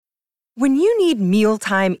When you need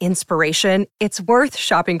mealtime inspiration, it's worth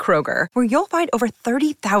shopping Kroger, where you'll find over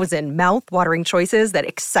 30,000 mouth-watering choices that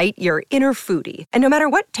excite your inner foodie. And no matter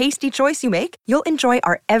what tasty choice you make, you'll enjoy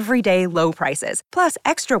our everyday low prices, plus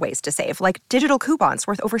extra ways to save, like digital coupons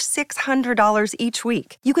worth over $600 each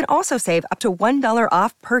week. You can also save up to $1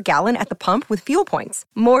 off per gallon at the pump with fuel points.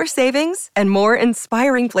 More savings and more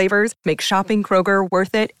inspiring flavors make shopping Kroger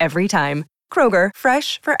worth it every time. Kroger,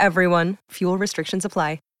 fresh for everyone. Fuel restrictions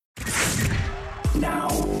apply. Now,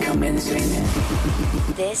 commencing.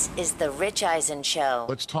 This is the Rich Eisen Show.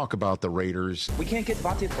 Let's talk about the Raiders. We can't get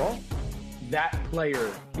Devontae the ball. That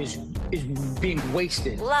player is being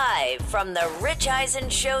wasted. Live from the Rich Eisen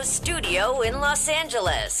Show studio in Los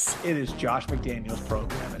Angeles. It is Josh McDaniels'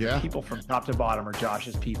 program. And Yeah. people from top to bottom are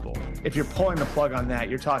Josh's people. If you're pulling the plug on that,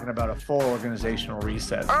 you're talking about a full organizational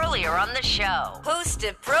reset. Earlier on the show, host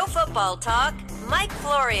of Pro Football Talk, Mike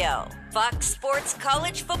Florio. Fox Sports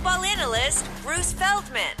college football analyst, Bruce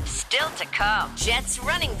Feldman. Still to come, Jets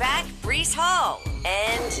running back, Breece Hall.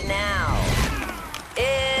 And now,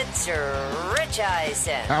 it's Rich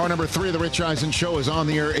Eisen. Hour number 3 of the Rich Eisen Show is on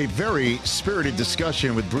the air. A very spirited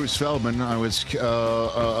discussion with Bruce Feldman. I was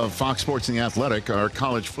of Fox Sports and The Athletic, our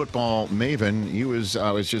college football maven.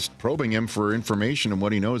 I was just probing him for information and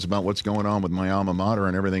what he knows about what's going on with my alma mater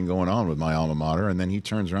and everything going on with my alma mater. And then he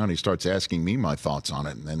turns around and he starts asking me my thoughts on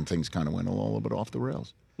it. And then things kind of went a little bit off the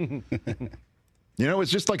rails. You know,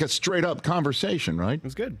 it's just like a straight up conversation, right? It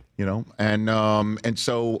was good. You know, and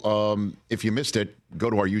so if you missed it, go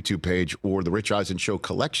to our YouTube page or the Rich Eisen Show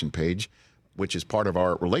collection page, which is part of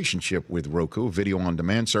our relationship with Roku, video on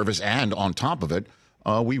demand service. And on top of it,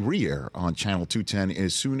 we re-air on Channel 210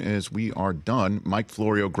 as soon as we are done. Mike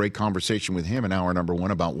Florio, great conversation with him in hour number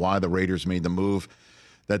 1 about why the Raiders made the move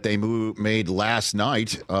that they made last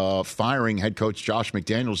night, firing head coach Josh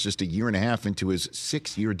McDaniels just a year and a half into his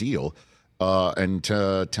 6-year deal. And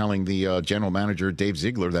telling the general manager, Dave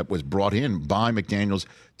Ziegler, that was brought in by McDaniels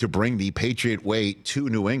to bring the Patriot way to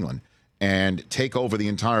New England and take over the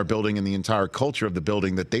entire building and the entire culture of the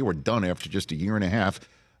building, that they were done after just a year and a half.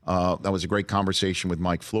 That was a great conversation with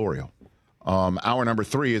Mike Florio. Hour number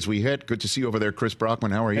 3 as we hit. Good to see you over there, Chris Brockman.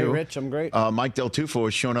 How are you? Hey, Rich, I'm great. Mike Del Tufo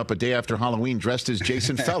has shown up a day after Halloween dressed as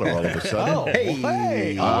Jason Feller all of a sudden. Oh,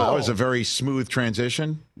 hey. That was a very smooth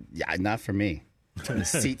transition. Yeah, not for me. The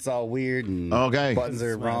seat's all weird and Okay. buttons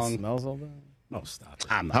are wrong. Smells all bad. No, stop it.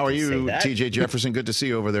 How are you, TJ Jefferson? Good to see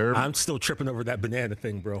you over there. I'm still tripping over that banana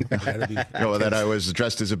thing, bro. That I was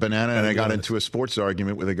dressed as a banana and I got into a sports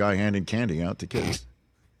argument with a guy handing candy out to kids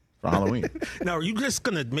for Halloween. Now, are you just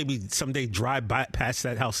going to maybe someday drive past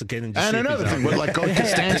that house again? And another thing, like go to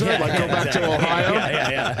Costanza, like go back to Ohio?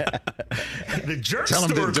 Yeah. The jerk Tell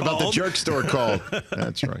store them about the jerk store called.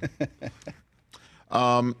 That's right.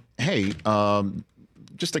 Hey,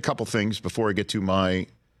 just a couple things before I get to my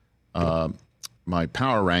my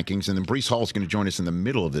power rankings, and then Breece Hall is going to join us in the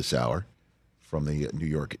middle of this hour from the New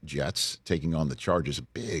York Jets, taking on the Chargers. A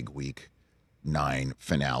big Week 9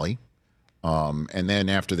 finale, and then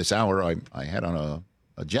after this hour, I head on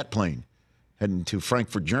a jet plane heading to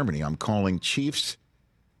Frankfurt, Germany. I'm calling Chiefs,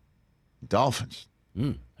 Dolphins.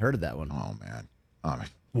 Heard of that one? Oh man,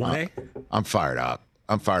 Why? I'm fired up.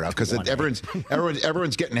 Because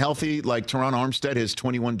everyone's getting healthy. Like Teron Armstead, his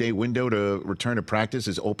 21-day window to return to practice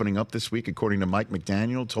is opening up this week, according to Mike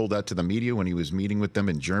McDaniel. Told that to the media when he was meeting with them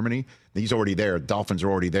in Germany. He's already there. Dolphins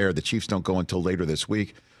are already there. The Chiefs don't go until later this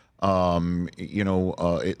week.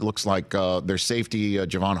 It looks like their safety,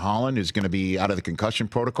 Javon Holland, is going to be out of the concussion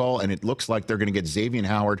protocol, and it looks like they're going to get Xavier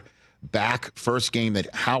Howard back. First game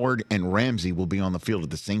that Howard and Ramsey will be on the field at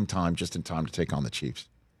the same time, just in time to take on the Chiefs.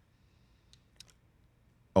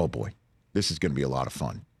 Oh, boy, this is going to be a lot of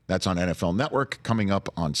fun. That's on NFL Network coming up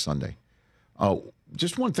on Sunday. Oh,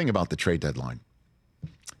 just one thing about the trade deadline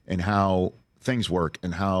and how things work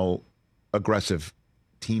and how aggressive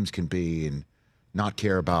teams can be and not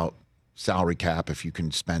care about salary cap if you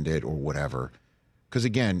can spend it or whatever. Because,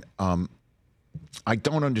 again, I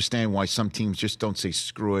don't understand why some teams just don't say,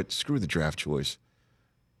 screw it, screw the draft choice.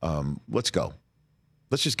 Let's go.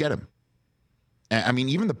 Let's just get him. I mean,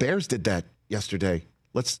 even the Bears did that yesterday.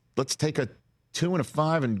 Let's take a 2 and a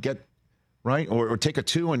 5 and get right, or take a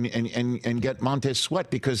 2 and get Montez Sweat,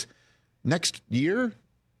 because next year,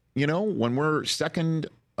 when we're in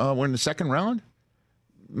the second round,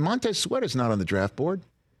 Montez Sweat is not on the draft board.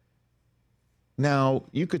 Now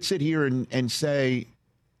you could sit here and say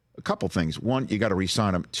a couple things. One, you got to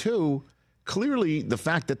re-sign him. 2, clearly the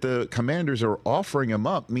fact that the Commanders are offering him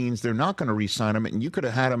up means they're not going to re-sign him, and you could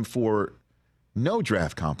have had him for no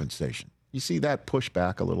draft compensation. You see that push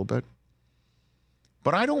back a little bit?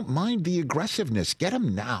 But I don't mind the aggressiveness. Get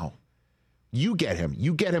him now. You get him.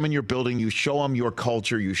 You get him in your building. You show him your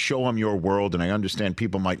culture. You show him your world. And I understand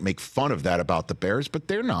people might make fun of that about the Bears, but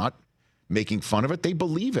they're not making fun of it. They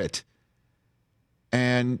believe it.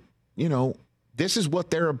 And, this is what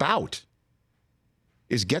they're about,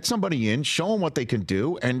 is get somebody in, show them what they can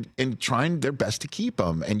do, and trying their best to keep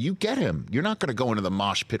them. And you get him. You're not going to go into the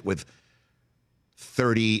mosh pit with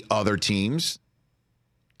 30 other teams,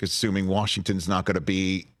 assuming Washington's not going to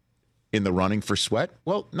be in the running for Sweat.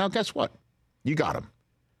 Well, now guess what? You got him.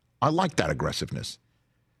 I like that aggressiveness.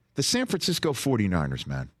 The San Francisco 49ers,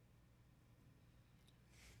 man.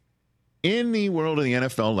 In the world of the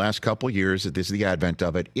NFL last couple of years, this is the advent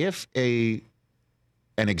of it, if an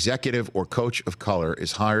executive or coach of color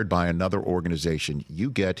is hired by another organization,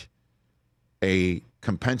 you get a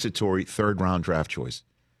compensatory third-round draft choice.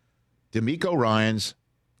 D'Amico Ryans,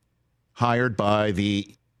 hired by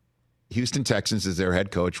the Houston Texans as their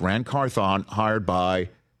head coach. Rand Carthon, hired by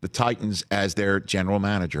the Titans as their general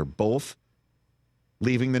manager. Both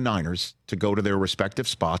leaving the Niners to go to their respective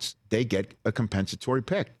spots. They get a compensatory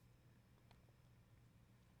pick.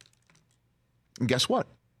 And guess what?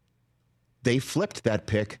 They flipped that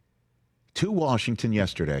pick to Washington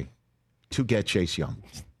yesterday to get Chase Young.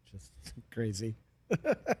 Just crazy.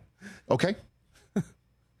 Okay.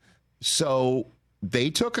 So they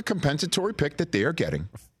took a compensatory pick that they are getting.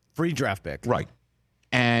 Free draft pick. Right.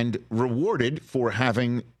 And rewarded for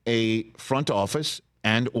having a front office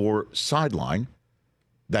and or sideline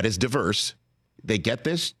that is diverse. They get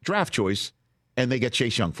this draft choice, and they get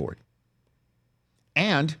Chase Young for it.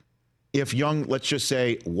 And if Young, let's just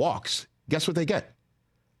say, walks, guess what they get?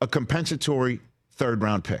 A compensatory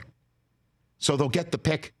third-round pick. So they'll get the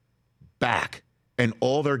pick back. And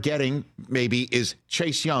all they're getting maybe is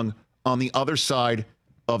Chase Young on the other side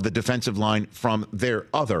of the defensive line from their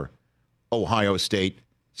other Ohio State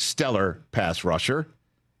stellar pass rusher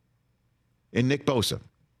in Nick Bosa.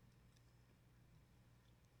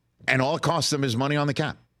 And all it costs them is money on the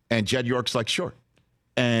cap. And Jed York's like, sure.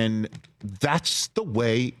 And that's the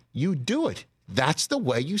way you do it. That's the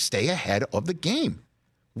way you stay ahead of the game.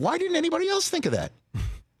 Why didn't anybody else think of that?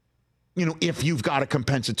 If you've got a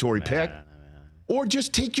compensatory pick. Or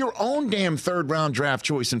just take your own damn third-round draft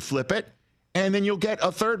choice and flip it, and then you'll get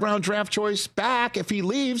a third-round draft choice back if he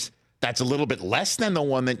leaves. That's a little bit less than the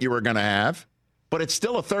one that you were going to have, but it's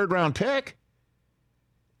still a third-round pick.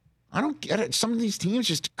 I don't get it. Some of these teams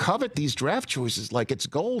just covet these draft choices like it's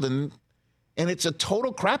gold, and it's a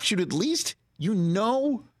total crapshoot. At least you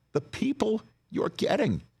know the people you're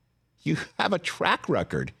getting. You have a track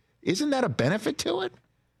record. Isn't that a benefit to it?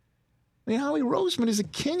 I mean, Howie Roseman is a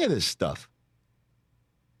king of this stuff.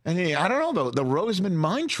 And I don't know, the Roseman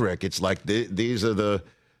mind trick. It's like these are the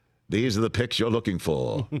picks you're looking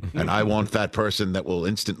for, and I want that person that will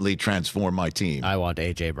instantly transform my team. I want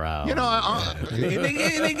A.J. Brown.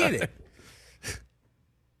 They get it.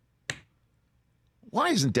 Why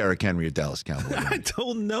isn't Derrick Henry a Dallas Cowboy? I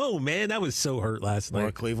don't know, man. I was so hurt last night.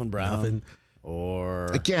 Or Cleveland Brown. Nothing. Or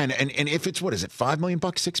again, and if it's what is it, $5 million,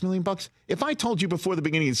 $6 million? If I told you before the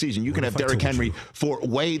beginning of the season you can have Derrick Henry for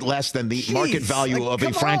way less than the market value of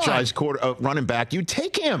a franchise running back, you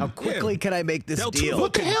take him. How quickly can I make this Del deal?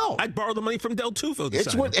 What the hell? I'd borrow the money from Del Tufo.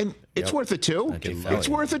 It's worth it too. It's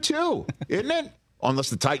worth it too, isn't it?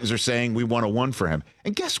 Unless the Titans are saying we want a one for him.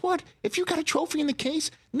 And guess what? If you got a trophy in the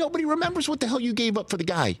case, nobody remembers what the hell you gave up for the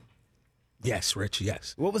guy. Yes, Rich,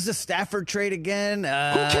 yes. What was the Stafford trade again? Who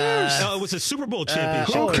cares? No, it was a Super Bowl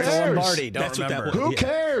championship. Who cares? Lombardi. Don't That's what remember. that was. Who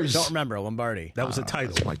cares? Don't remember. Lombardi. That was a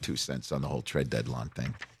title. That's my 2 cents on the whole trade deadline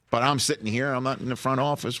thing. But I'm sitting here. I'm not in the front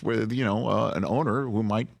office with, an owner who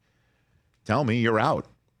might tell me you're out,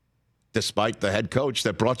 despite the head coach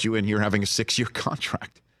that brought you in here having a 6-year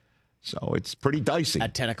contract. So it's pretty dicey.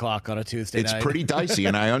 At 10 o'clock on a Tuesday night. It's pretty dicey,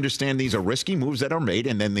 and I understand these are risky moves that are made,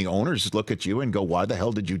 and then the owners look at you and go, why the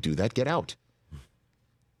hell did you do that? Get out.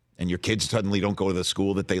 And your kids suddenly don't go to the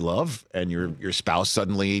school that they love, and your spouse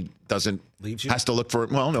suddenly doesn't Leaves you? has to look for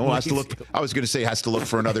has to look. I was going to say has to look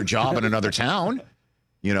for another job in another town.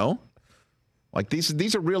 Like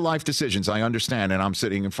these are real life decisions. I understand, and I'm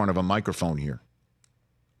sitting in front of a microphone here.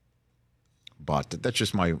 But that's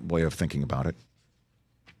just my way of thinking about it.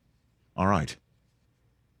 All right,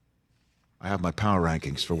 I have my power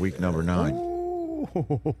rankings for week number 9. I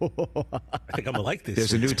think I'm going to like this.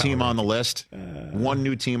 There's a new team on the list, one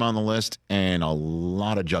new team on the list, and a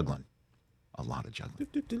lot of juggling. A lot of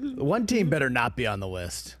juggling. One team better not be on the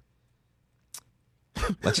list.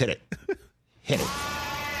 Let's hit it. Hit it.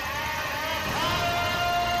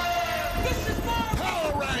 This is mine.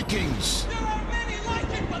 Power rankings. There are many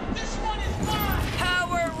like it, but this one is mine.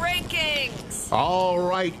 Power Rankings. All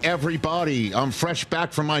right, everybody. I'm fresh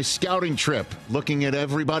back from my scouting trip, looking at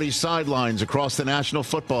everybody's sidelines across the National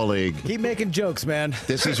Football League. Keep making jokes, man.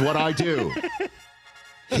 This is what I do.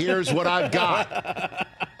 Here's what I've got.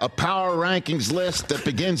 A power rankings list that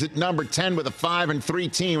begins at number 10 with a 5-3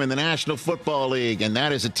 team in the National Football League, and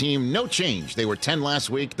that is a team, no change. They were 10 last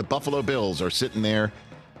week. The Buffalo Bills are sitting there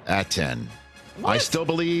at 10. What? I still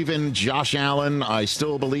believe in Josh Allen. I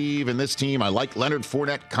still believe in this team. I like Leonard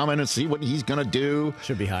Fournette coming and see what he's going to do.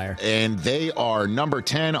 Should be higher. And they are number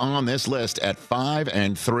 10 on this list at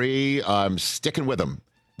 5-3. I'm sticking with them.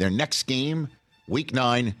 Their next game, Week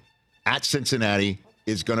 9 at Cincinnati,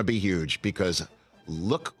 is going to be huge because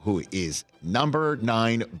look who is number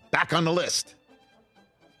 9 back on the list.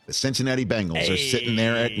 The Cincinnati Bengals are sitting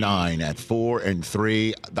there at 9 at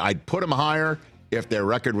 4-3. I'd put them higher if their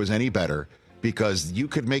record was any better, because you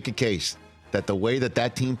could make a case that the way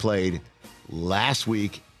that team played last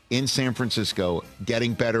week in San Francisco,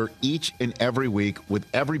 getting better each and every week with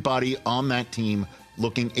everybody on that team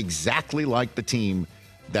looking exactly like the team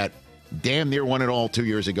that damn near won it all 2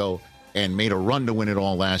 years ago and made a run to win it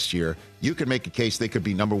all last year. You could make a case they could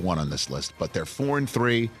be number 1 on this list, but they're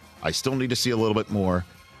 4-3. I still need to see a little bit more.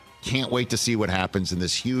 Can't wait to see what happens in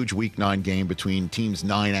this huge Week 9 game between teams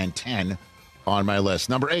 9 and 10 on my list.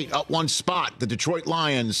 Number 8, up one spot, the Detroit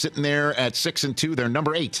Lions sitting there at 6-2. They're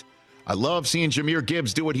number 8. I love seeing Jahmyr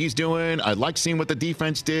Gibbs do what he's doing. I like seeing what the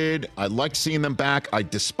defense did. I like seeing them back. I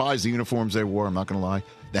despise the uniforms they wore, I'm not going to lie.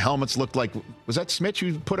 The helmets looked like, was that Smith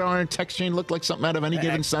you put on our text chain? Looked like something out of Any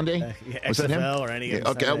Given Sunday? Was that him? Or Any Given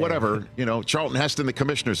Sunday. Whatever. You know, Charlton Heston, the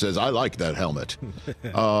commissioner, says, I like that helmet.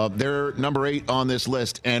 They're number 8 on this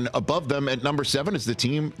list. And above them at number 7 is the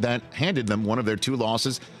team that handed them one of their 2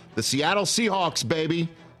 losses. The Seattle Seahawks, baby.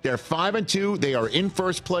 They're 5-2. They are in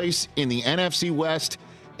first place in the NFC West.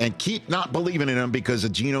 And keep not believing in them because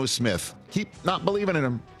of Geno Smith. Keep not believing in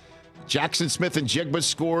them. Jackson Smith and Jigba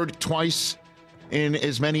scored twice in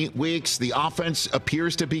as many weeks. The offense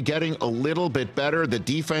appears to be getting a little bit better. The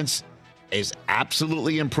defense is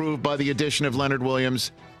absolutely improved by the addition of Leonard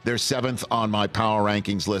Williams. They're 7th on my power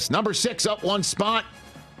rankings list. Number 6, up one spot.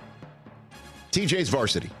 TJ's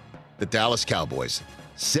varsity, the Dallas Cowboys,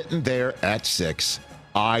 sitting there at 6.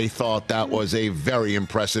 I thought that was a very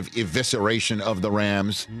impressive evisceration of the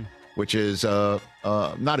Rams, which is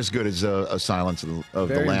not as good as a silence of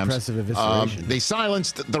very the Lambs. Impressive evisceration. They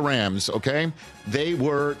silenced the Rams, okay? They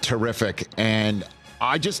were terrific, and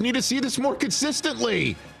I just need to see this more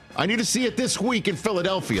consistently. I need to see it this week in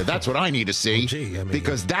Philadelphia. That's what I need to see,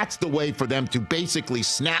 because that's the way for them to basically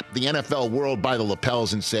snap the NFL world by the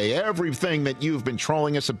lapels and say everything that you've been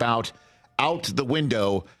trolling us about out the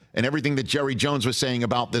window, and everything that Jerry Jones was saying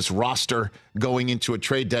about this roster going into a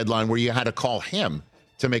trade deadline where you had to call him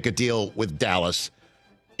to make a deal with Dallas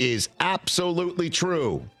is absolutely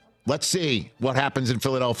true. Let's see what happens in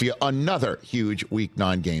Philadelphia. Another huge Week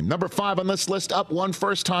 9 game. Number 5 on this list, up one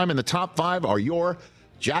first time in the top 5 are your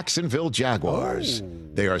Jacksonville Jaguars.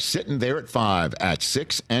 They are sitting there at 5 at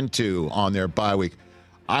 6-2 on their bye week.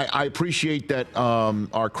 I appreciate that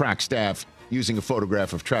our crack staff using a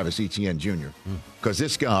photograph of Travis Etienne Jr. because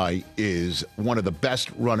this guy is one of the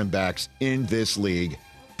best running backs in this league,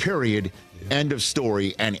 period, end of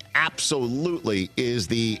story, and absolutely is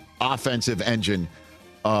the offensive engine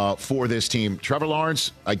for this team. Trevor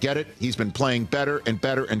Lawrence, I get it. He's been playing better and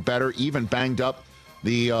better and better, even banged up.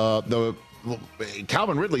 The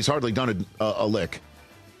Calvin Ridley's hardly done a lick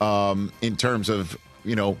in terms of,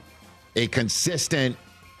 a consistent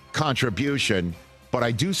contribution. But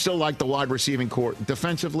I do still like the wide receiving core.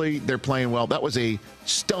 Defensively, they're playing well. That was a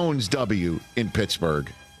Stones W in Pittsburgh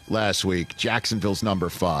last week. Jacksonville's number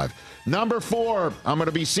 5. Number 4, I'm going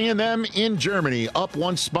to be seeing them in Germany. Up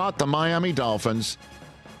one spot, the Miami Dolphins.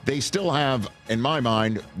 They still have, in my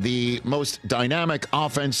mind, the most dynamic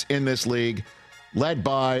offense in this league, led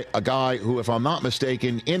by a guy who, if I'm not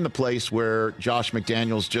mistaken, in the place where Josh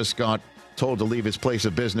McDaniels just got told to leave his place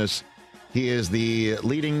of business, he is the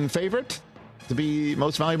leading favorite to be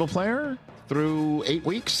most valuable player through 8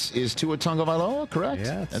 weeks is Tua Tagovailoa, correct?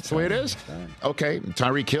 Yeah, that's the way it is. Okay,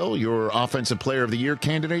 Tyreek Hill, your offensive player of the year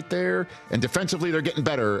candidate there. And defensively, they're getting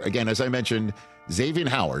better. Again, as I mentioned, Xavier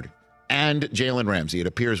Howard and Jalen Ramsey, it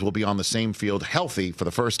appears, will be on the same field healthy for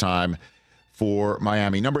the first time for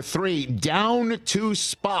Miami. Number 3, down 2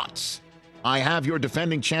 spots. I have your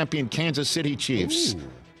defending champion Kansas City Chiefs.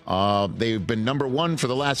 They've been number 1 for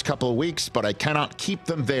the last couple of weeks, but I cannot keep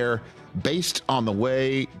them there based on the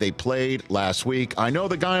way they played last week. I know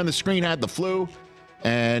the guy on the screen had the flu,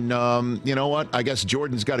 and you know what? I guess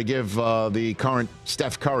Jordan's got to give the current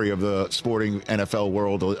Steph Curry of the sporting NFL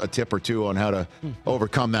world a tip or two on how to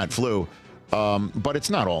overcome that flu. But it's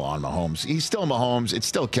not all on Mahomes. He's still Mahomes. It's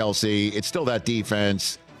still Kelsey. It's still that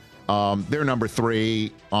defense. They're number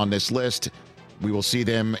 3 on this list. We will see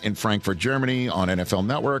them in Frankfurt, Germany on NFL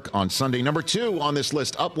Network on Sunday. Number 2 on this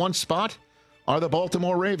list, up one spot, are the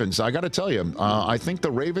Baltimore Ravens. I got to tell you, I think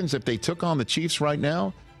the Ravens, if they took on the Chiefs right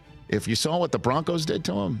now, if you saw what the Broncos did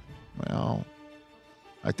to them, well,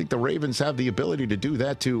 I think the Ravens have the ability to do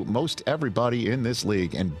that to most everybody in this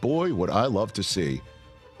league. And boy, would I love to see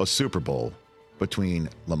a Super Bowl between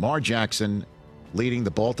Lamar Jackson leading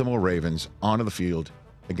the Baltimore Ravens onto the field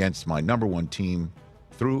against my number 1 team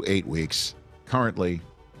through 8 weeks. Currently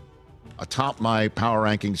atop my power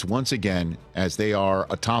rankings once again, as they are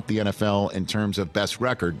atop the NFL in terms of best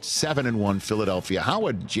record, 7-1 Philadelphia. How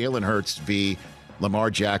would Jalen Hurts v. Lamar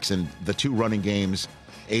Jackson, the 2 running games,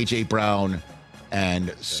 A.J. Brown,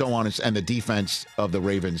 and so on, and the defense of the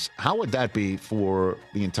Ravens, how would that be for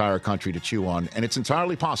the entire country to chew on? And it's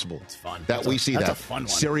entirely possible that we see that. That's a fun one.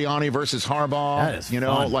 Sirianni versus Harbaugh, that is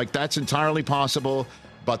fun. like that's entirely possible.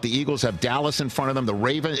 But the Eagles have Dallas in front of them. The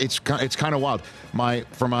Ravens, it's kind of wild. My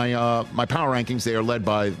power rankings, they are led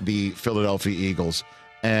by the Philadelphia Eagles.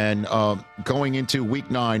 And going into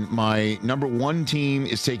week 9, my number 1 team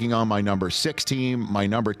is taking on my number 6 team. My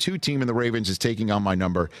number 2 team in the Ravens is taking on my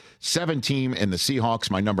number 7 team in the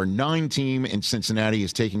Seahawks. My number 9 team in Cincinnati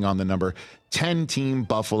is taking on the number 10 team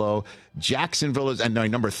Buffalo. Jacksonville and my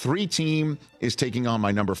number 3 team is taking on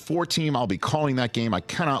my number 4 team. I'll be calling that game. I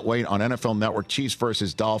cannot wait on NFL Network, Chiefs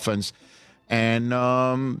versus Dolphins. And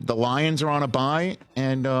the Lions are on a bye,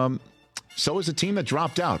 and so is the team that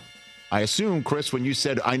dropped out. I assume, Chris, when you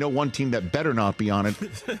said, I know one team that better not be on it,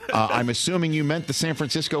 I'm assuming you meant the San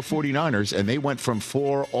Francisco 49ers, and they went from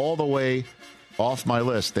 4 all the way off my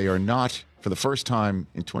list. They are not, for the first time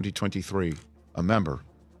in 2023, a member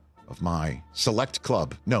of my select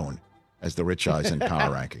club known as the Rich Eisen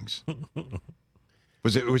Power Rankings.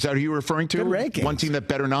 Was that who you were referring to? Good rankings. One team that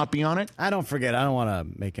better not be on it? I don't forget. I don't want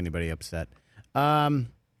to make anybody upset.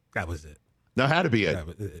 That was it. That had to be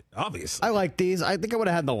it. Obviously. I like these. I think I would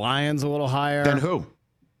have had the Lions a little higher. Then who?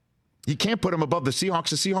 You can't put them above the Seahawks.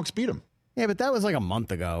 The Seahawks beat them. Yeah, but that was like a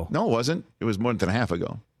month ago. No, it wasn't. It was more than a half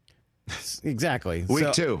ago. Exactly.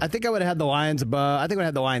 Week 2. I think I would have had the Lions above. I think I would have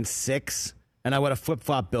had the Lions 6, and I would have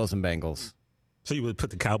flip-flopped Bills and Bengals. So you would put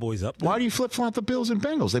the Cowboys up there? Why do you flip-flop the Bills and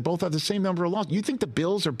Bengals? They both have the same number of losses. You think the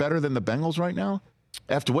Bills are better than the Bengals right now?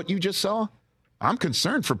 After what you just saw? I'm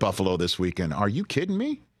concerned for Buffalo this weekend. Are you kidding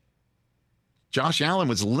me? Josh Allen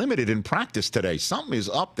was limited in practice today. Something is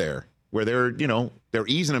up there where they're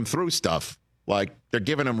easing him through stuff. Like they're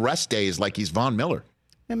giving him rest days like he's Von Miller.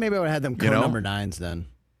 And maybe I would have had them co-number 9s then.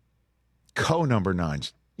 Co-number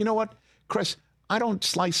 9s. You know what, Chris? I don't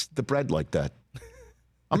slice the bread like that.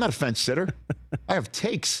 I'm not a fence sitter. I have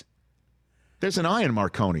takes. There's an eye in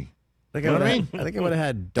Marconi. You know what I mean? I think I would have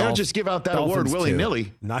had Don't just give out that award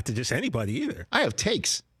willy-nilly. Not to just anybody either. I have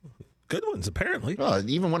takes. Good ones, apparently.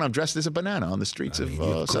 Even when I'm dressed as a banana on the streets of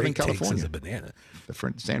Southern California. As a banana.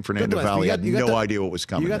 The San Fernando Valley had no idea what was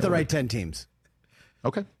coming. You got the right 10 teams.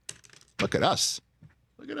 Okay. Look at us.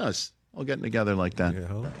 Look at us. All getting together like that.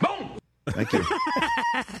 Boom! Thank you.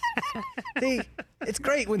 See, it's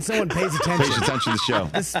great when someone pays attention. Pays attention to the show.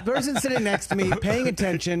 This person sitting next to me paying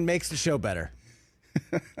attention makes the show better.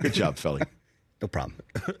 Good job, Philly. No problem.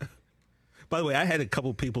 By the way, I had a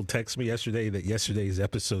couple people text me yesterday that yesterday's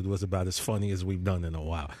episode was about as funny as we've done in a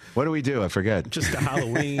while. What do we do? I forget. Just the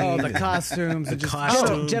Halloween. Oh, the costumes. The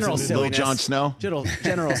costumes. General silliness. Little Jon Snow. General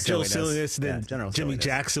silliness. Then general Jimmy silliness.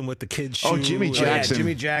 Jackson with the kid shoe. Oh, Jimmy Jackson. Yeah,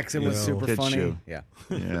 Jimmy Jackson was super kid funny. shoe. Yeah.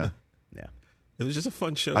 Yeah. Yeah. It was just a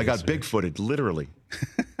fun show. I got yesterday. big-footed, literally,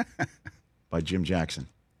 by Jim Jackson.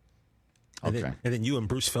 Okay. And then you and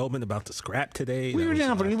Bruce Feldman about the scrap today. We were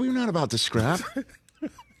not about to scrap.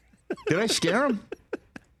 Did I scare him?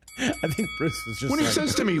 I think Bruce was just When he like,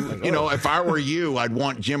 says to me, if I were you, I'd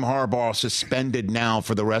want Jim Harbaugh suspended now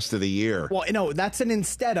for the rest of the year. Well, no, that's an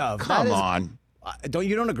instead of. Come on.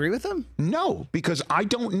 Don't agree with him? No, because I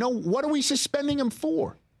don't know. What are we suspending him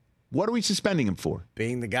for? What are we suspending him for?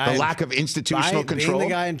 Being the guy. The lack of institutional control? Being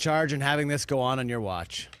the guy in charge and having this go on your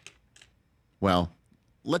watch. Well,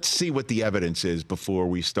 let's see what the evidence is before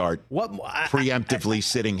we start preemptively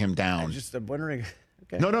sitting him down. I'm just wondering.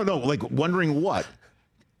 Okay. No. Like, wondering what?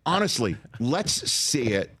 Honestly, let's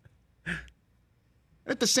see it.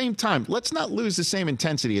 At the same time, let's not lose the same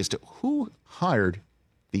intensity as to who hired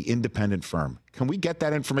the independent firm. Can we get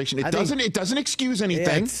that information? It doesn't excuse anything.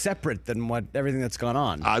 Yeah, it's separate than everything that's gone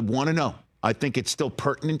on. I want to know. I think it's still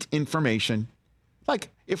pertinent information. Like,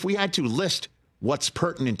 if we had to list what's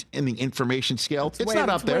pertinent in the information scale, it's not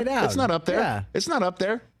up there. It's not up there. Yeah. It's not up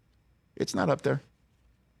there. It's not up there.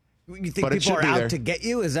 You think But it people should are be out there. to get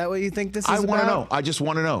you? Is that what you think this is about? I want to know. I just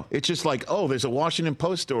want to know. It's just like, oh, there's a Washington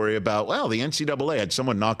Post story about, well, the NCAA had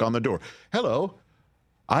someone knock on the door. Hello,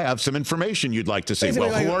 I have some information you'd like to see. Basically,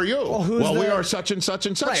 Well, who are you? Well, we are such and such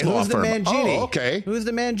and such right, law who's firm. the Mangini? Oh, okay. Who's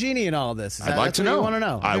the Mangini in all this? I'd like to know. You want to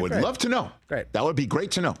know? I Okay, would great. love to know. Great. That would be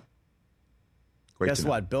great to know. Great Guess to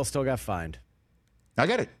know. what? Bill still got fined. I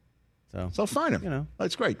get it. So fine him. you know.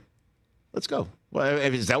 That's great. Let's go. Well,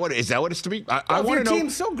 is that what it's to be? I Well, if want your to know.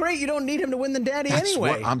 team's so great, you don't need him to win the daddy That's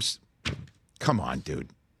anyway. what come on, dude.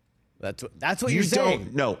 That's what you're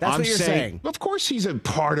saying. No, that's I'm what you're saying. Of course he's a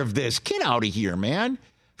part of this. Get out of here, man.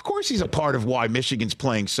 Of course he's a part of why Michigan's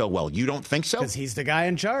playing so well. You don't think so? Because he's the guy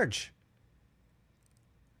in charge.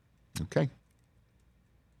 Okay.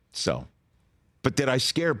 So, but did I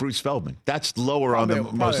scare Bruce Feldman? That's lower Probably on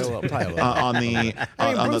the most a little. on the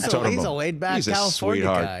on the Bruce, totem. he's a laid back He's a California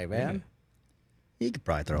sweetheart. guy, man. He could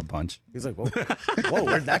probably throw a punch. He's like, whoa,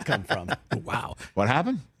 where'd that come from? Wow. What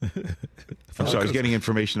happened? I'm sorry, I was getting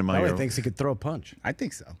information in my Nobody ear. thinks he could throw a punch. I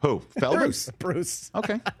think so. Who? Feldman? Bruce.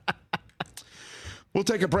 Okay. We'll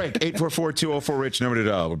take a break. 844-204-RICH, number to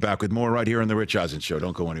dial. We're back with more right here on The Rich Eisen Show.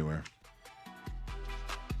 Don't go anywhere.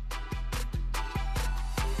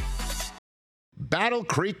 Battle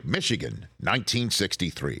Creek, Michigan,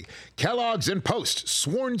 1963. Kellogg's and Post,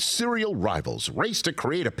 sworn cereal rivals, race to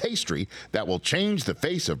create a pastry that will change the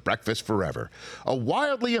face of breakfast forever. A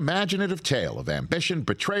wildly imaginative tale of ambition,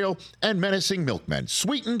 betrayal, and menacing milkmen,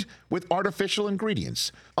 sweetened with artificial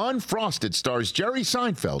ingredients. Unfrosted stars Jerry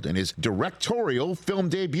Seinfeld in his directorial film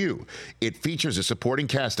debut. It features a supporting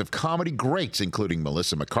cast of comedy greats, including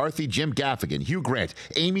Melissa McCarthy, Jim Gaffigan, Hugh Grant,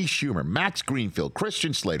 Amy Schumer, Max Greenfield,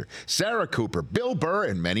 Christian Slater, Sarah Cooper, Bill Burr,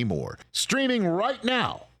 and many more. Streaming right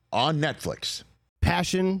now on Netflix.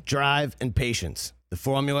 Passion, drive, and patience. The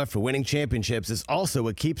formula for winning championships is also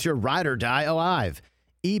what keeps your ride or die alive.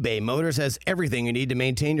 eBay Motors has everything you need to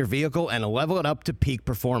maintain your vehicle and level it up to peak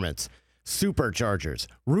performance. Superchargers,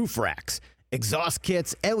 roof racks, exhaust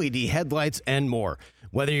kits, LED headlights, and more.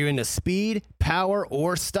 Whether you're into speed, power,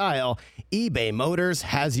 or style, eBay Motors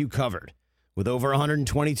has you covered. With over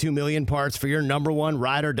 122 million parts for your number one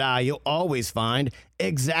ride or die, you'll always find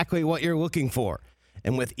exactly what you're looking for.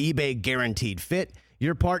 And with eBay Guaranteed Fit,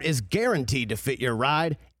 your part is guaranteed to fit your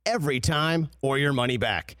ride every time or your money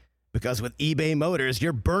back. Because with eBay Motors,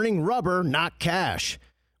 you're burning rubber, not cash.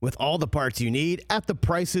 With all the parts you need at the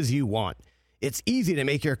prices you want. It's easy to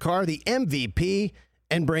make your car the MVP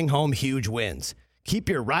and bring home huge wins. Keep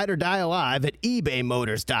your ride or die alive at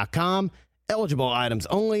ebaymotors.com. Eligible items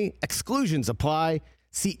only. Exclusions apply.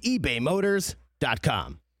 See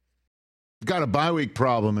ebaymotors.com. Got a bye week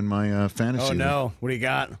problem in my fantasy. Oh, no. What do you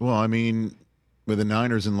got? Well, I mean, with the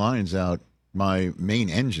Niners and Lions out, my main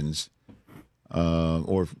engines,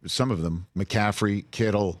 or some of them, McCaffrey,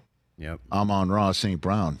 Kittle, Amon-Ra, St.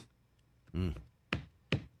 Brown,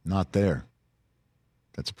 not there.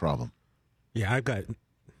 That's a problem. Yeah, I've got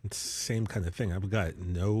same kind of thing. I've got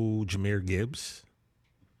no Jahmyr Gibbs.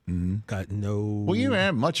 Got no. Well, you didn't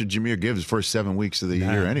have much of Jahmyr Gibbs' first 7 weeks of the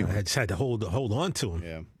year anyway. I just had to hold on to him.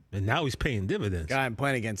 Yeah. And now he's paying dividends. Guy I'm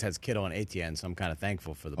playing against has Kittle and Etienne, so I'm kind of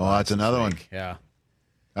thankful for the Oh, that's another one. Yeah.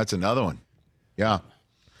 That's another one. Yeah.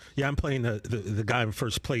 Yeah, I'm playing the guy in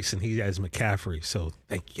first place, and he has McCaffrey. So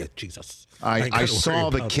thank you, Jesus. I saw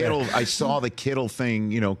the Kittle. I saw the Kittle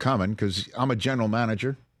thing, coming because I'm a general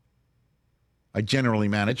manager. I generally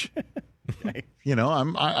manage.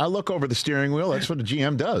 I look over the steering wheel. That's what the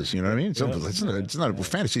GM does. You know what I mean? So it's not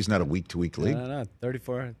fantasy's not a week-to-week league. No,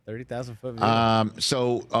 30,000 foot view.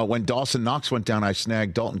 So when Dawson Knox went down, I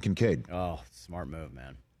snagged Dalton Kincaid. Oh, smart move,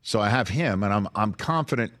 man. So I have him, and I'm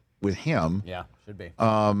confident with him. Yeah, should be.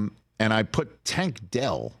 And I put Tank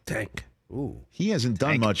Dell. Tank. Ooh. He hasn't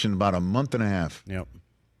done much in about a month and a half. Yep.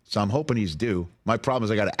 So I'm hoping he's due. My problem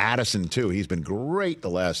is I got Addison, too. He's been great the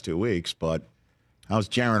last 2 weeks, but how's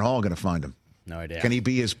Jaron Hall going to find him? No idea. Can he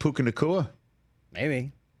be his Puka Nacua?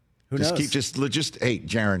 Maybe. Who knows? Hey,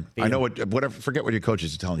 Jaron, I know whatever, forget what your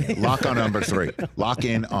coaches are telling you. Lock on number 3. Lock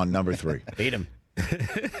in on number 3. Beat him.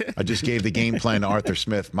 I just gave the game plan to Arthur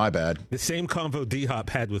Smith. My bad. The same convo D-Hop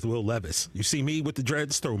had with Will Levis. You see me with the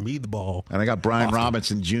dreads, throw me the ball. And I got Brian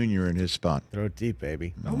Robinson Jr. in his spot. Throw it deep,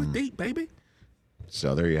 baby. Throw it deep, baby.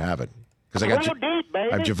 So there you have it. Because I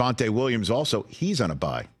have Javonte Williams also. He's on a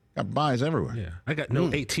bye. Got buys everywhere. Yeah, I got no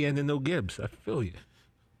ATN and no Gibbs. I feel you.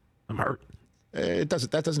 I'm hurt.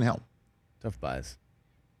 That doesn't help. Tough buys.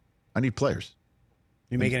 I need players.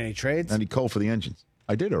 You making any trades? I need coal for the engines.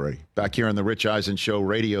 I did already. Back here on the Rich Eisen Show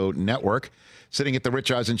Radio Network. Sitting at the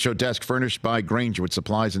Rich Eisen Show desk, furnished by Grainger with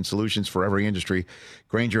supplies and solutions for every industry.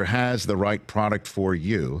 Grainger has the right product for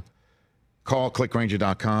you. Call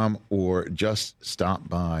clickgranger.com or just stop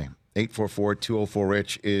by.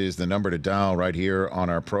 844-204-RICH is the number to dial right here on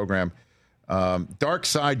our program. Dark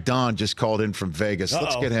Side Don just called in from Vegas.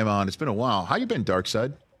 Let's get him on. It's been a while. How you been, Dark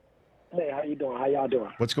Side? Hey, how you doing? How y'all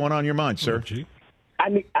doing? What's going on in your mind, sir? I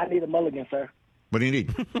need a mulligan, sir. What do you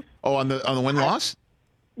need? On the win-loss?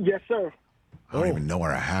 Yes, sir. I don't even know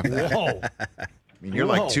where I have that. I mean, you're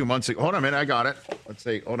like 2 months ago. Hold on a minute. I got it.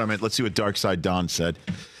 Hold on a minute. Let's see what Dark Side Don said.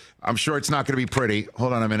 I'm sure it's not going to be pretty.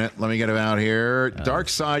 Hold on a minute. Let me get him out here. Dark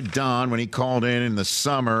Side Don, when he called in the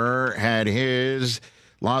summer, had his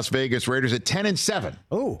Las Vegas Raiders at 10-7.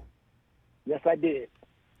 Oh. Yes, I did.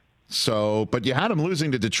 So, but you had them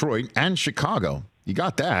losing to Detroit and Chicago. You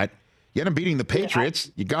got that. You had them beating the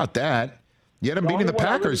Patriots. You got that. You had them beating the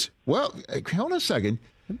Packers. Well, hold on a second.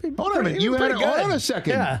 Hold on a minute. Hold on a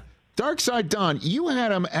second. Yeah. Dark Side Don, you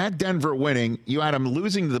had them at Denver winning. You had them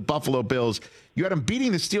losing to the Buffalo Bills. You had them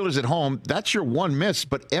beating the Steelers at home. That's your one miss,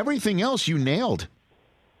 but everything else you nailed.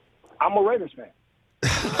 I'm a Raiders fan.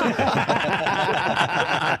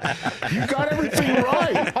 You got everything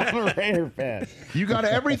right. I'm a Raider fan. You got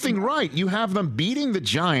everything right. You have them beating the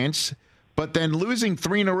Giants, but then losing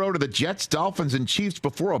 3 in a row to the Jets, Dolphins, and Chiefs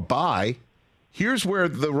before a bye. Here's where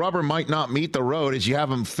the rubber might not meet the road, is you have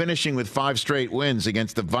them finishing with 5 straight wins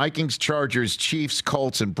against the Vikings, Chargers, Chiefs,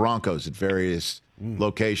 Colts, and Broncos at various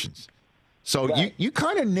locations. So you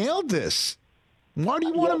kind of nailed this. Why do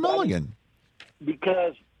you want a mulligan?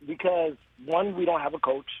 Because one, we don't have a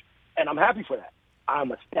coach, and I'm happy for that.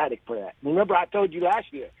 I'm ecstatic for that. Remember, I told you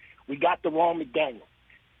last year we got the wrong McDaniel,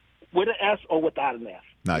 with an S or without an S.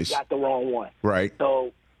 Nice. We got the wrong one. Right.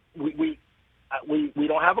 So we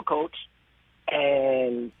don't have a coach,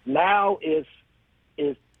 and now is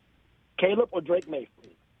Caleb or Drake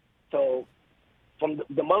Mayfield. So from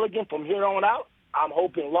the mulligan from here on out, I'm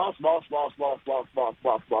hoping loss.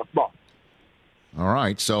 All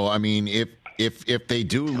right. So I mean, if they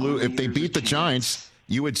do lose, if they beat the Giants,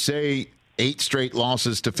 you would say 8 straight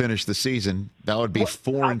losses to finish the season. That would be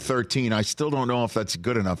 4-13. I still don't know if that's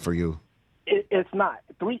good enough for you. It's not.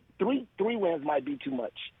 Three wins might be too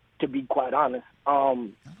much, to be quite honest.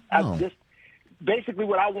 Basically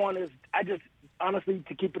what I want is, honestly,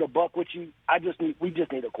 to keep it a buck with you, we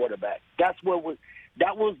just need a quarterback. That was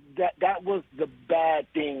the bad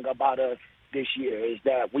thing about us this year, is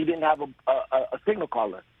that we didn't have a signal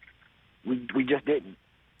caller. We just didn't.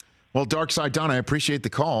 Well, Dark Side Don, I appreciate the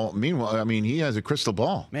call. Meanwhile, I mean, he has a crystal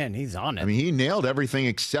ball. Man, he's on it. I mean, he nailed everything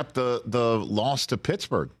except the loss to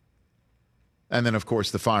Pittsburgh. And then, of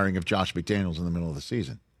course, the firing of Josh McDaniels in the middle of the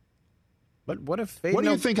season. But what if What do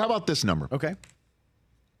you think? How about this number? Okay.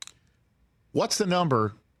 What's the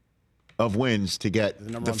number of wins to get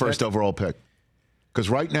the first overall pick? Because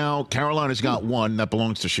right now, Carolina's got 1 that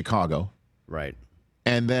belongs to Chicago. Right.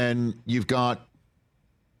 And then you've got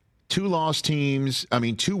 2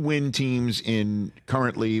 win teams in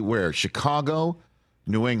currently where? Chicago,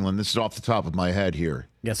 New England. This is off the top of my head here.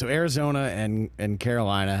 Yeah, so Arizona and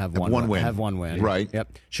Carolina have one win. Have 1 win. Right.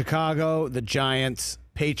 Yep. Chicago, the Giants,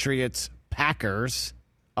 Patriots, Packers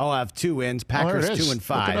all have 2 wins. Packers 2 and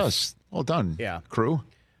 5. Look at us. Well done. Yeah. Crew.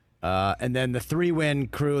 And then the 3-win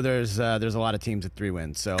crew, there's a lot of teams at 3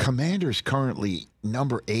 wins. So Commanders currently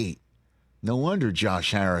number 8. No wonder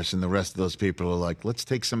Josh Harris and the rest of those people are like, let's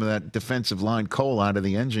take some of that defensive line coal out of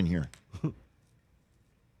the engine here.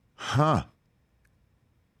 Huh.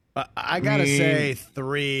 I got to say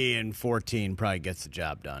 3-14 probably gets the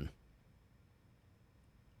job done.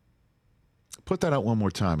 Put that out one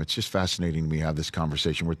more time. It's just fascinating to me how this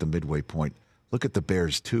conversation. We're at the midway point. Look at the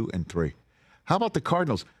Bears, 2-3. How about the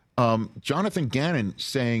Cardinals? Jonathan Gannon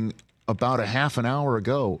saying about a half an hour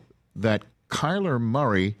ago that Kyler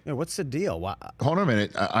Murray. Yeah, what's the deal? Hold on a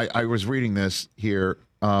minute. I was reading this here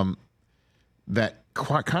that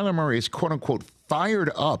Kyler Murray is, quote unquote,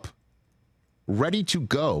 fired up, ready to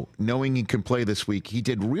go, knowing he can play this week. He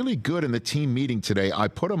did really good in the team meeting today. I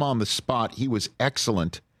put him on the spot. He was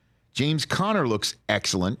excellent. James Conner looks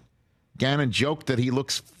excellent. Gannon joked that he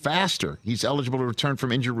looks faster. He's eligible to return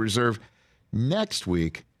from injured reserve next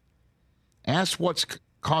week. Asked what's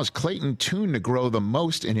caused Clayton Tune to grow the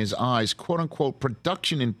most in his eyes, quote-unquote,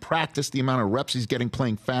 production in practice, the amount of reps he's getting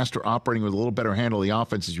playing faster, operating with a little better handle of the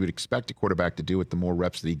offense as you would expect a quarterback to do with the more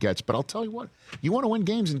reps that he gets. But I'll tell you what, you want to win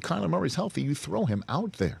games and Kyler Murray's healthy, you throw him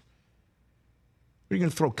out there. Are you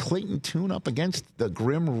going to throw Clayton Tune up against the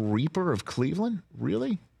Grim Reaper of Cleveland?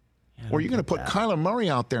 Really? Or are you going to put Kyler Murray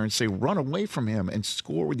out there and say, run away from him and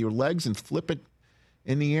score with your legs and flip it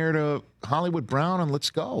in the air to Hollywood Brown and let's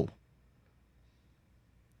go?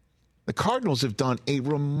 The Cardinals have done a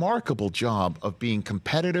remarkable job of being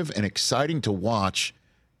competitive and exciting to watch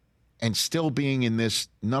and still being in this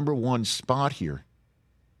number one spot here.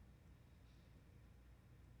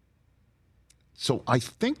 So I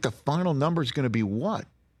think the final number is going to be what?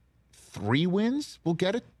 3 wins? We'll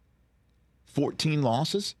get it? 14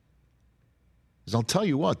 losses? Because I'll tell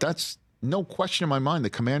you what, that's no question in my mind. The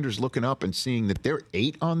Commanders looking up and seeing that they're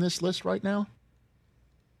 8 on this list right now.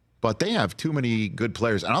 But they have too many good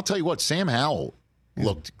players. And I'll tell you what, Sam Howell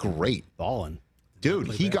looked great. Balling. Dude,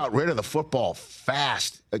 he got rid of the football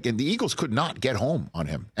fast. Again, the Eagles could not get home on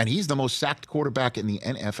him. And he's the most sacked quarterback in the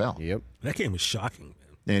NFL. Yep. That game was shocking,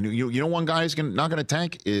 And man. you know one guy who's not going to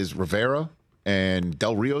tank is Rivera. And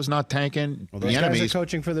Del Rio's not tanking. Well, those guys are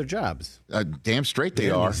coaching for their jobs. Damn straight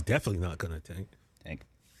they are. He's definitely not going to tank.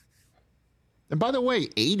 And by the way,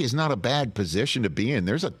 8 is not a bad position to be in.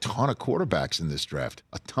 There's a ton of quarterbacks in this draft.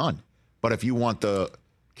 A ton. But if you want the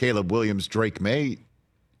Caleb Williams, Drake May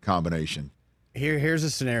combination. Here's a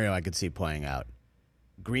scenario I could see playing out.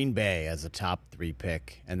 Green Bay as a top 3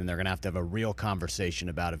 pick, and then they're going to have a real conversation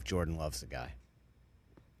about if Jordan Love's the guy.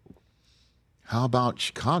 How about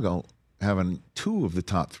Chicago having 2 of the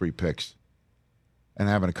top 3 picks and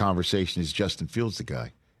having a conversation, is Justin Fields the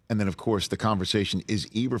guy? And then, of course, the conversation, is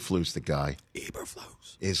Eberflus the guy?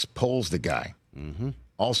 Eberflus. Is Poles the guy? Mm-hmm.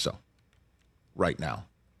 Also, right now.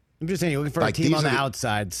 I'm just saying, you're looking for a team on the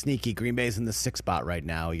outside, sneaky. Green Bay's in the 6th spot right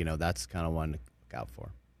now. You know, that's kind of one to look out for.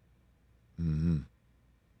 Mm-hmm.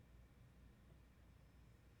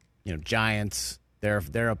 You know, Giants, they're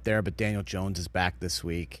up there, but Daniel Jones is back this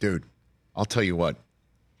week. Dude, I'll tell you what.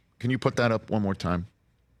 Can you put that up one more time?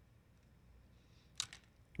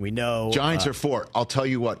 We know Giants are 4. I'll tell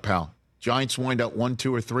you what, pal. Giants wind up 1,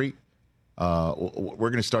 2, or 3. We're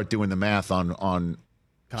going to start doing the math on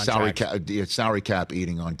salary cap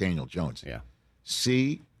eating on Daniel Jones. Yeah.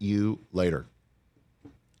 See you later.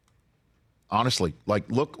 Honestly,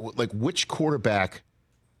 look, which quarterback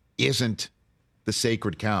isn't the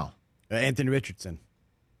sacred cow? Anthony Richardson.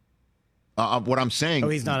 What I'm saying,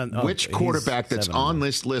 he's not. Which quarterback that's on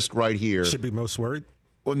this list right here should be most worried?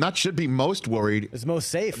 Well, not should be most worried. It's most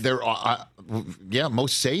safe.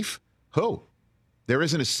 Most safe? Who? There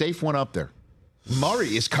isn't a safe one up there.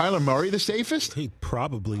 Murray. Is Kyler Murray the safest? He'd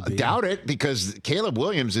probably be. I doubt it, because Caleb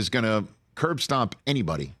Williams is going to curb stomp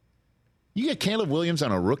anybody. You get Caleb Williams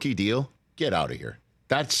on a rookie deal, get out of here.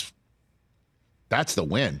 That's the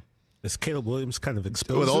win. Is Caleb Williams kind of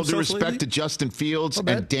exposed? With all due himself respect lately? to Justin Fields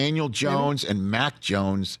and Daniel Jones and Mac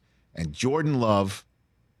Jones and Jordan Love.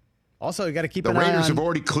 Also, you got to keep the an eye on... Raiders have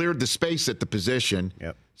already cleared the space at the position.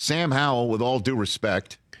 Yep. Sam Howell, with all due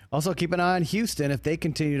respect. Also, keep an eye on Houston if they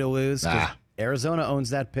continue to lose. Arizona owns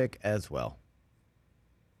that pick as well.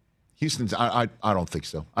 Houston's, I don't think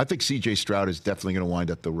so. I think C.J. Stroud is definitely going to wind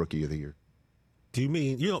up the Rookie of the Year.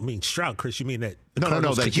 You don't mean Stroud, Chris? You mean that?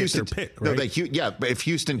 No. That Houston pick, right? But if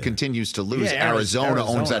Houston continues to lose, Arizona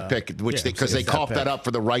owns that pick, because they coughed that up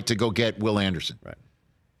for the right to go get Will Anderson, right,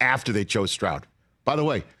 after they chose Stroud. By the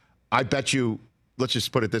way, I bet you. Let's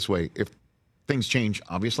just put it this way: if things change,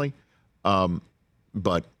 obviously,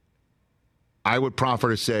 but I would proffer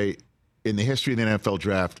to say, in the history of the NFL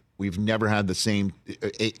draft, we've never had the same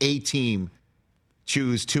a team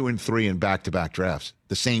choose 2 and 3 in back-to-back drafts.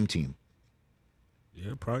 The same team.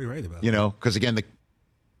 You're probably right about that. You know, because again,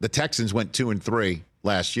 the Texans went 2 and 3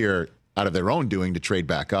 last year out of their own doing to trade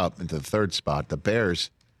back up into the 3rd spot. The Bears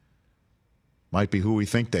might be who we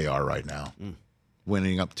think they are right now,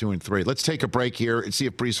 winning up 2 and 3. Let's take a break here and see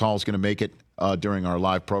if Breece Hall is going to make it during our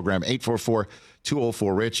live program.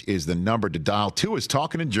 844-204-RICH is the number to dial. 2 is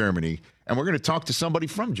talking in Germany, and we're going to talk to somebody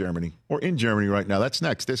from Germany or in Germany right now. That's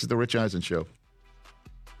next. This is the Rich Eisen Show.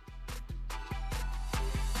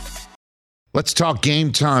 Let's talk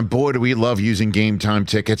Game Time. Boy, do we love using Game Time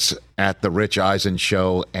tickets at the Rich Eisen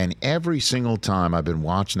Show. And every single time I've been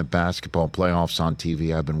watching the basketball playoffs on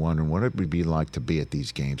TV, I've been wondering what it would be like to be at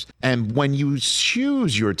these games. And when you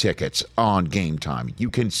choose your tickets on Game Time, you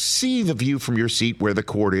can see the view from your seat where the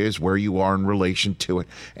court is, where you are in relation to it.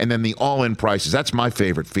 And then the all-in prices. That's my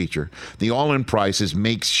favorite feature. The all-in prices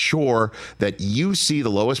makes sure that you see the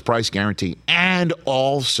lowest price guarantee and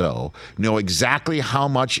also know exactly how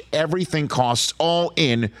much everything costs all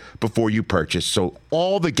in before you purchase. So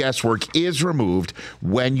all the guesswork is removed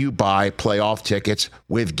when you buy playoff tickets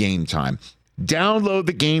with Game Time. Download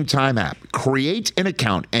the Game Time app, create an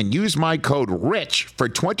account, and use my code RICH for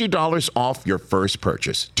 $20 off your first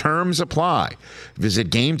purchase. Terms apply. Visit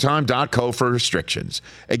GameTime.co for restrictions.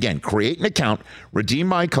 Again, create an account, redeem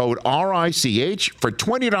my code RICH for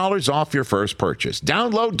 $20 off your first purchase.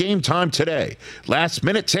 Download Game Time today. Last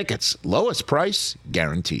minute tickets, lowest price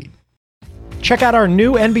guaranteed. Check out our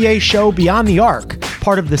new NBA show, Beyond the Arc,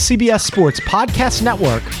 part of the CBS Sports Podcast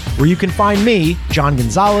Network, where you can find me, John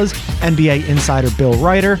Gonzalez, NBA insider Bill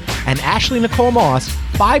Ryder, and Ashley Nicole Moss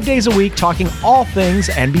 5 days a week talking all things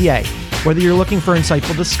NBA. Whether you're looking for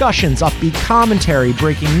insightful discussions, upbeat commentary,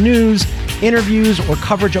 breaking news, interviews, or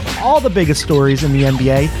coverage of all the biggest stories in the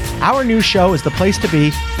NBA, our new show is the place to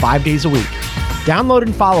be 5 days a week. Download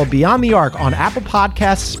and follow Beyond the Arc on Apple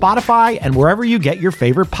Podcasts, Spotify, and wherever you get your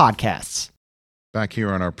favorite podcasts. Back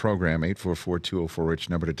here on our program, 844-204-RICH,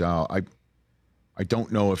 number to dial. I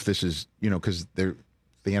don't know if this is, because the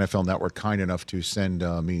NFL Network kind enough to send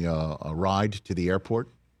me a ride to the airport.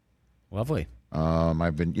 Lovely.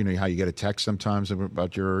 I've been, how you get a text sometimes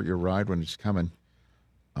about your ride when it's coming.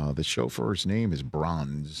 The chauffeur's name is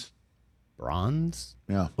Bronze. Bronze?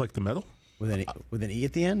 Yeah. Like the medal? With an E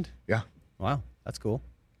at the end? Yeah. Wow, that's cool.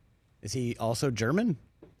 Is he also German?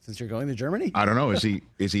 Since you're going to Germany? I don't know. Is he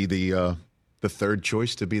the third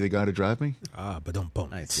choice to be the guy to drive me? But don't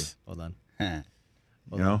bump. Nice. Well done.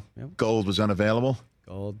 Yep. Gold was unavailable.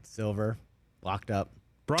 Gold, silver, locked up.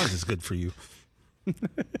 Bronze is good for you.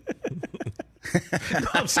 No,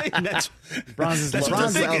 I'm saying that's bronze is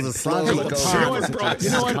bronze is a slow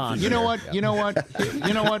You know what?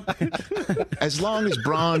 As long as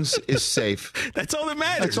bronze is safe. That's all that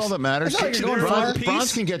matters. That's all that matters.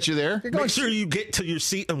 Bronze can get you there. Make sure you get to your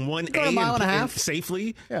seat in 1A a mile and a half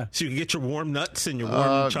safely. Yeah. So you can get your warm nuts and your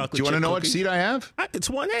warm chocolate. Do you want to know cookie. what seat I have? It's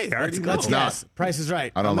 1A. I already know. Let's guess. Price is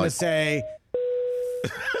Right. I don't I'm like. going to say.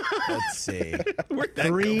 Let's see. Where'd that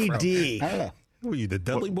 3D. I don't know. Were you the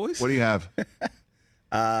Dudley Boys? What do you have?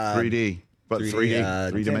 3D. But 3D?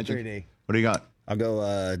 3 dimension? 3D. What do you got? I'll go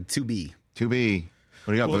 2B. 2B.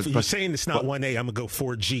 What do you got? Well, if you're saying it's not 1A, I'm going to go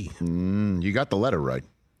 4G. You got the letter right.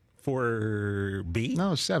 4B?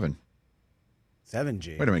 No, 7.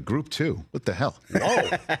 7G. Wait a minute. Group 2. What the hell? Oh.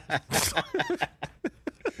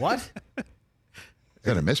 What? Is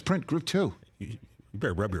that a misprint? Group 2. You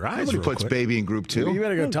better rub your eyes Nobody real puts quick. baby in group 2. You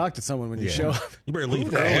better go talk to someone when you show up. You better leave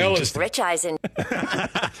the early. hell Just Rich Eisen.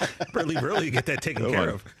 better leave early to get that taken care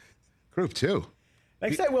of. Group 2.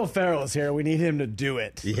 Next time Will Ferrell is here, we need him to do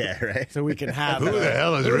it. Yeah, right. So we can have Who the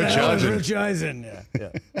hell is Rich Eisen? Rich Eisen.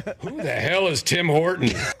 Yeah. Who the hell is Tim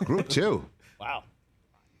Horton? Group 2. Wow.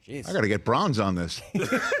 Jeez. I got to get bronze on this.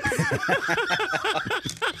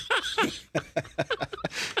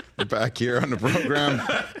 We're back here on the program.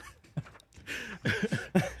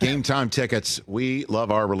 Game Time tickets. We love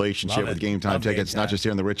our relationship with Game Time tickets, not just here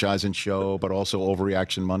on the Rich Eisen Show, but also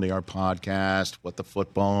Overreaction Monday, our podcast, What the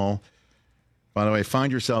Football. By the way,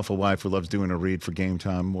 find yourself a wife who loves doing a read for Game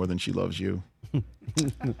Time more than she loves you.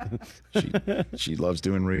 She loves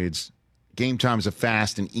doing reads. Game Time is a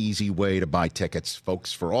fast and easy way to buy tickets,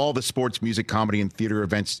 folks, for all the sports, music, comedy, and theater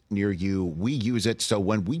events near you. We use it, so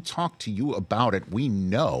when we talk to you about it, we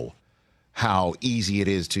know how easy it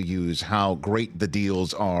is to use, how great the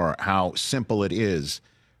deals are, how simple it is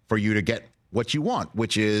for you to get what you want,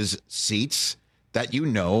 which is seats that you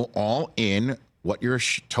know all in what your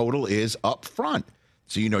total is up front.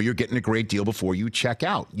 So you know you're getting a great deal before you check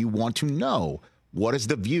out. You want to know what is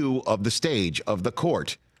the view of the stage, of the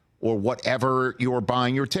court, or whatever you're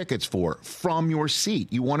buying your tickets for from your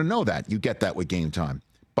seat. You want to know that. You get that with Game Time.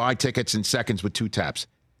 Buy tickets in seconds with 2 taps.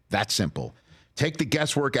 That's simple. Take the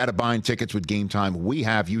guesswork out of buying tickets with Game Time. We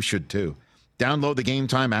have. You should too. Download the Game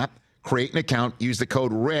Time app, create an account, use the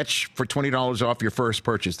code RICH for $20 off your first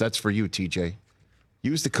purchase. That's for you, TJ.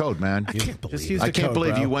 Use the code, man. I can't believe it. I can't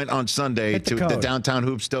believe you went on Sunday to the Downtown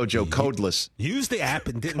Hoops Dojo codeless. Use the app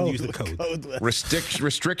and didn't use the code.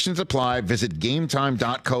 Restrictions apply. Visit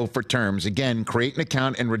gametime.co for terms. Again, create an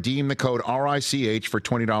account and redeem the code RICH for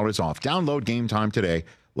 $20 off. Download Game Time today.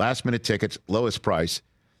 Last minute tickets, lowest price,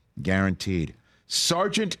 guaranteed.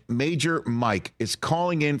 Sergeant Major Mike is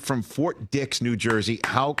calling in from Fort Dix, New Jersey.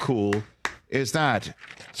 How cool is that?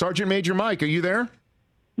 Sergeant Major Mike, are you there?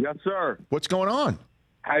 Yes, sir. What's going on?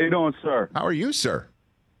 How you doing, sir? How are you, sir?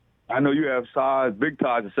 I know you have big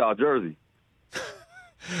ties to South Jersey.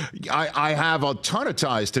 I have a ton of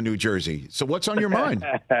ties to New Jersey. So what's on your mind?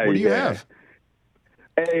 What do you have?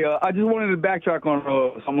 Hey, I just wanted to backtrack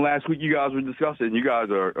on some last week you guys were discussing. You guys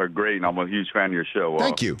are great, and I'm a huge fan of your show.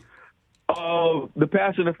 Thank you. The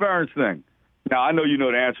pass interference thing. Now, I know you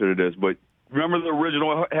know the answer to this, but remember the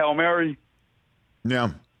original Hail Mary?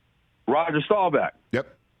 Yeah. Roger Staubach.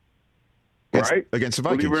 Yep. Right? Against the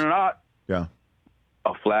Vikings. Believe it or not, yeah,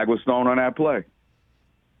 a flag was thrown on that play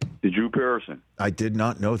to Drew Pearson. I did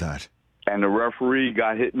not know that. And the referee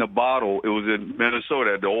got hit in the bottle. It was in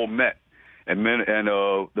Minnesota at the old Met. And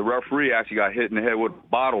the referee actually got hit in the head with a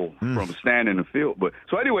bottle from standing in the field. But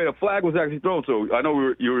so anyway, the flag was actually thrown. So I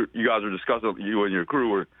know you guys were discussing, you and your crew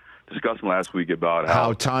were discussing last week about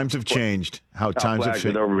how times have changed, how times have flags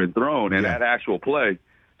changed. had never been thrown, and that actual play,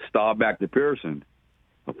 Staub back to Pearson,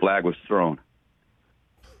 a flag was thrown.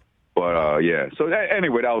 But yeah, so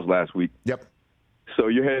anyway, that was last week. Yep. So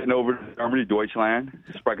you're heading over to Germany, Deutschland.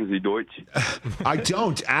 Sprechen Sie Deutsch? I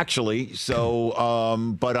don't actually.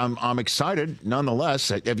 So, but I'm excited nonetheless.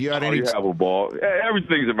 Have you had any? You have a ball.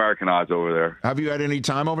 Everything's Americanized over there. Have you had any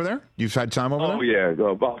time over there? You've had time over there? Oh yeah,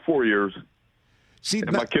 about 4 years. See,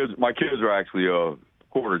 and my kids are actually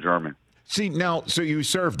quarter German. See now, so you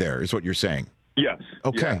served there, is what you're saying? Yes.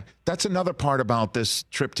 Okay. Yeah. That's another part about this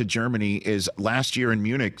trip to Germany is last year in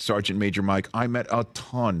Munich, Sergeant Major Mike, I met a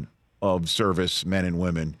ton of service men and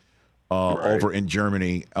women over in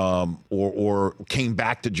Germany or came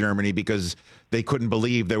back to Germany because they couldn't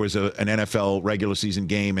believe there was an NFL regular season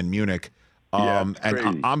game in Munich. And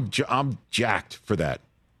I'm jacked for that.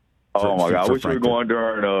 Oh, my God. I wish we were going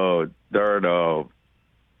during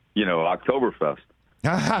Oktoberfest.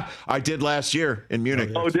 I did last year in Munich.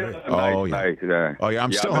 Oh, did you? Oh, yeah. Nice. Oh, yeah.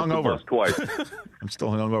 I'm still hungover. Twice. I'm still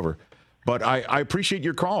hungover. But I appreciate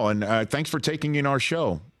your call, and thanks for taking in our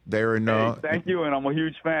show there. Thank you, and I'm a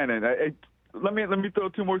huge fan. And let me throw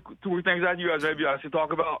two more things at you guys. Maybe I should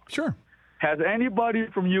talk about. Sure. Has anybody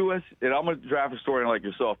from U.S. and I'm going to draft a historian like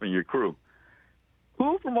yourself and your crew,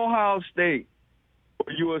 who from Ohio State or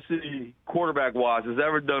USC quarterback-wise has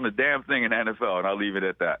ever done a damn thing in the NFL? And I'll leave it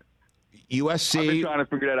at that. USC. I've been trying to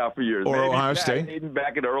figure that out for years. Or Maybe Ohio State. Even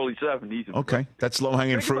back in the early 70s. Okay, that's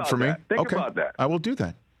low-hanging fruit for me. Think okay. about that. I will do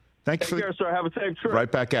that. Thanks Take care, sir. Have a safe trip.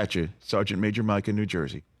 Right back at you, Sergeant Major Mike in New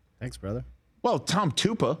Jersey. Thanks, brother. Well, Tom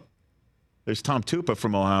Tupa. There's Tom Tupa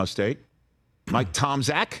from Ohio State. Mike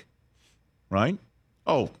Tomczak, right?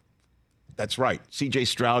 Oh, that's right. C.J.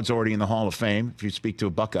 Stroud's already in the Hall of Fame, if you speak to a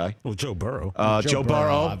Buckeye. Well, Joe Burrow. Joe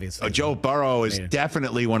Burrow. Obviously. Joe Burrow is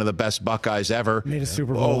definitely one of the best Buckeyes ever. Made a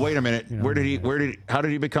Super Bowl. Oh, wait a minute. How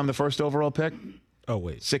did he become the first overall pick? Oh,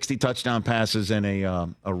 wait. 60 touchdown passes and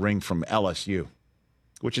a ring from LSU,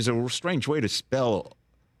 which is a strange way to spell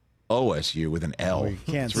OSU with an L. Well,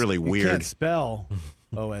 it's really weird. You can't spell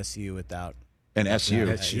OSU without an SU.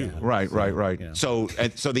 Yeah. Right. Yeah. So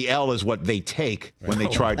the L is what they take when they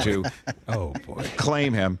try to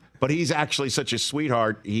claim him. But he's actually such a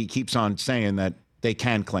sweetheart. He keeps on saying that they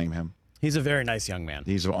can claim him. He's a very nice young man.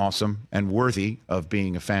 He's awesome and worthy of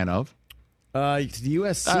being a fan of. The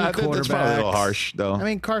USC quarterback. That's probably a little harsh, though. I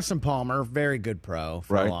mean, Carson Palmer, very good pro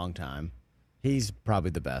for a long time. He's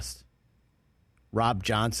probably the best. Rob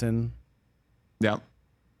Johnson. Yeah.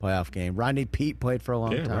 Playoff game. Rodney Peete played for a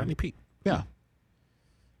long time. Rodney Peete. Yeah.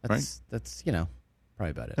 That's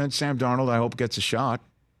probably about it. And Sam Darnold, I hope, gets a shot.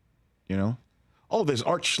 Oh, there's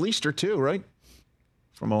Art Schlichter, too, right?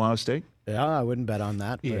 From Ohio State. Yeah, I wouldn't bet on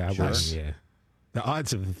that. Yeah, I wouldn't. Yeah. The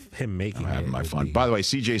odds of him making I'm having my fun. By the way,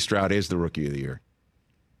 C.J. Stroud is the Rookie of the Year.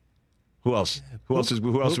 Who else? Who else are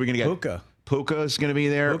we going to get? Puka. Puka is going to be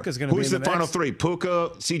there. Puka's going to be Who's in the the final mix? three?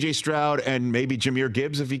 Puka, C.J. Stroud, and maybe Jahmyr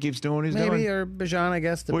Gibbs if he keeps doing what he's doing. Maybe, or Bijan, I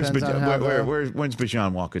guess. Depends on when's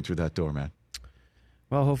Bijan walking through that door, man?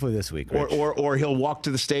 Well, hopefully this week. Rich. Or he'll walk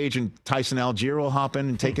to the stage and Tyson Algier will hop in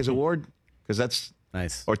and take his award because that's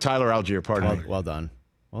nice. Or Tyler Algier, pardon me. Well done.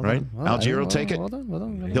 Well right? done. Well, Algier will take it. Well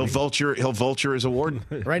done. He'll vulture his award.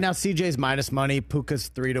 Right now, CJ's minus money. Puka's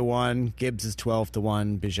 3-1. Gibbs is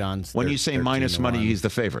 12-1. Bijan's when you say minus money, he's the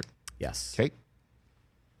favorite. Yes. Okay.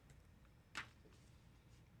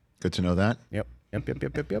 Good to know that. Yep.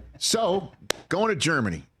 So, going to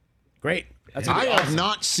Germany. Great. I have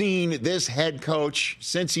not seen this head coach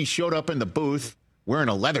since he showed up in the booth wearing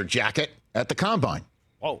a leather jacket at the Combine.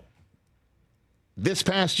 Whoa. This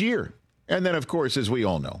past year. And then, of course, as we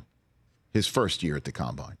all know, his first year at the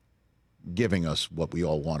Combine, giving us what we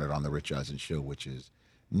all wanted on the Rich Eisen Show, which is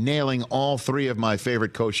nailing all three of my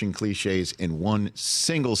favorite coaching cliches in one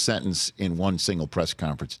single sentence in one single press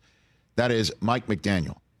conference. That is Mike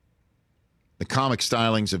McDaniel. The comic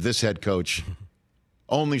stylings of this head coach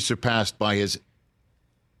only surpassed by his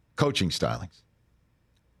coaching stylings.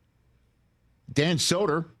 Dan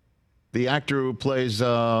Soder, the actor who plays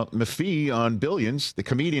Maffei on Billions, the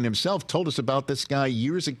comedian himself, told us about this guy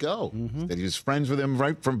years ago, that he was friends with him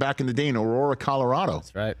right from back in the day in Aurora, Colorado.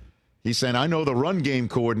 That's right. He said, I know the run game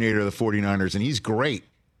coordinator of the 49ers, and he's great.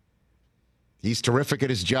 He's terrific at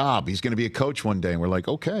his job. He's going to be a coach one day. And we're like,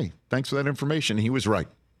 okay, thanks for that information. He was right.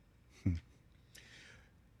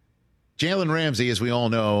 Jalen Ramsey, as we all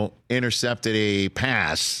know, intercepted a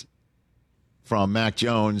pass from Mac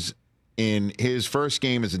Jones in his first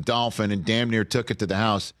game as a Dolphin and damn near took it to the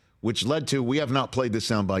house, which led to, we have not played this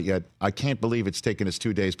soundbite yet. I can't believe it's taken us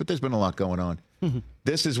 2 days, but there's been a lot going on.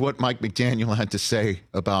 This is what Mike McDaniel had to say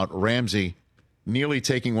about Ramsey nearly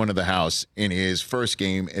taking one to the house in his first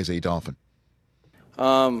game as a Dolphin?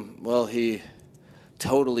 Well, he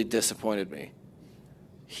totally disappointed me.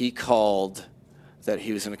 He called that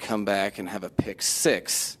he was going to come back and have a pick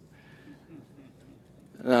six,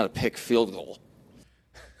 not a pick field goal.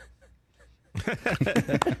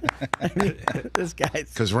 This guy's...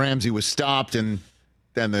 Because Ramsey was stopped, and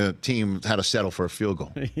then the team had to settle for a field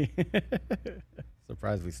goal.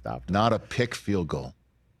 Surprised we stopped. Not a pick field goal.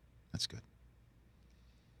 That's good.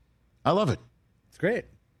 I love it. It's great.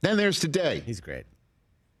 Then there's today. He's great.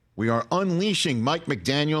 We are unleashing Mike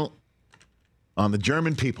McDaniel on the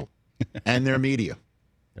German people and their media.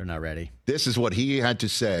 They're not ready. This is what he had to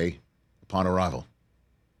say upon arrival.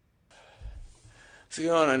 So,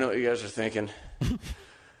 Yon, I know what you guys are thinking.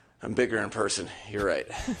 I'm bigger in person. You're right.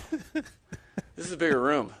 This is a bigger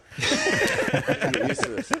room. Get used to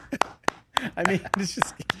this. I mean, he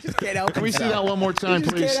just can't help himself. Can we see that one more time, he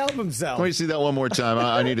just please? Can't help himself. Can we see that one more time?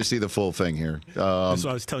 I need to see the full thing here. That's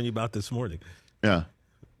what I was telling you about this morning. Yeah.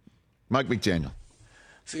 Mike McDaniel.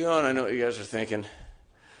 So, Yon, I know what you guys are thinking.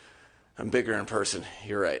 I'm bigger in person.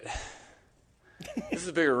 You're right. This is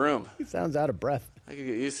a bigger room. He sounds out of breath. I could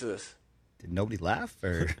get used to this. Did nobody laugh?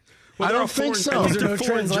 Or I don't think so. Is there no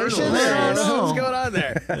translation? What's going on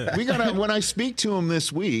there? We gotta. When I speak to him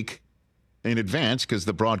this week in advance, because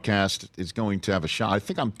the broadcast is going to have a shot. I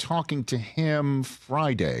think I'm talking to him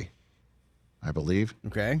Friday, I believe.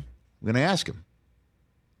 Okay. I'm going to ask him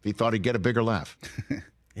if he thought he'd get a bigger laugh.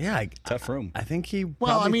 Yeah, tough room. I think he.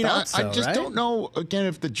 Well, I mean, I so, just right? don't know. Again,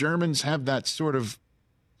 if the Germans have that sort of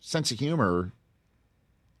sense of humor,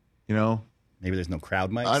 you know. Maybe there's no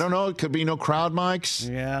crowd mics. I don't know. It could be no crowd mics.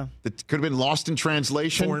 Yeah. It could have been lost in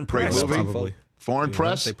translation. Foreign Great press, movie. probably. Foreign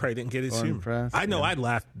press. They probably didn't get his Foreign humor. press, I know yeah. I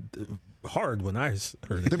laughed hard when I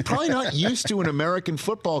heard it. They're probably not used to an American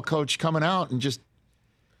football coach coming out and just,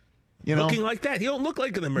 you know. Looking like that. He don't look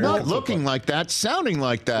like an American Not looking football. like that, sounding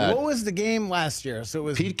like that. What was the game last year? So it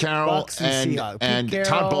was Pete Carroll Bucks and Seahawks. and Pete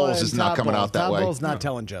Todd Carroll Bowles and is not Todd coming Bowles. out that Todd way. Bowles not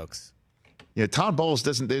telling jokes. Yeah, Todd Bowles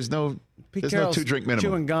doesn't. There's no Pete 2-drink minimum.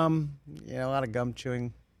 Chewing gum. Yeah, a lot of gum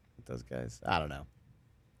chewing with those guys. I don't know.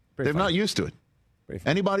 They're not used to it.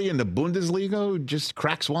 Anybody in the Bundesliga who just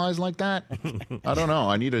cracks wise like that? I don't know.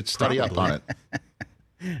 I need to study up on it.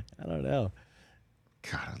 I don't know.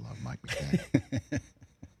 God, I love Mike McDaniel.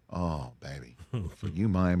 Oh, baby. For you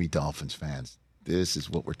Miami Dolphins fans, this is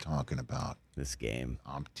what we're talking about. This game.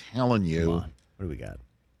 I'm telling you. Come on. What do we got?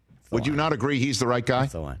 Would you not agree he's the right guy?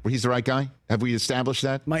 That's the line. He's the right guy? Have we established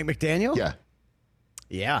that? Mike McDaniel? Yeah.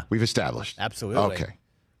 Yeah. We've established. Absolutely. Okay.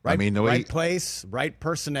 Right, I mean, the way right place, right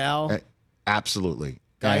personnel. Absolutely.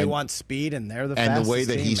 Guy who And- wants speed, and they're the and fastest the way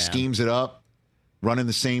that team, he man. schemes it up, running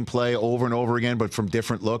the same play over and over again, but from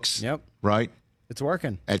different looks. Yep. Right? It's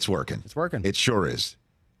working. It's working. It's working. It sure is.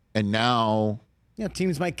 And now, You know,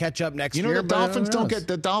 teams might catch up next you know, year. the but Dolphins who don't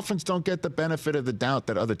knows? get the benefit of the doubt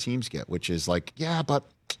that other teams get, which is like, yeah, but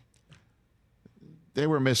they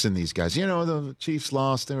were missing these guys. You know, the Chiefs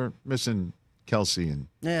lost. They were missing Kelsey and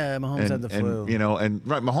Yeah, Mahomes had the flu. You know, and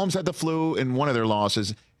right, Mahomes had the flu in one of their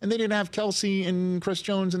losses, and they didn't have Kelsey and Chris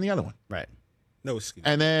Jones in the other one. Right. No excuse.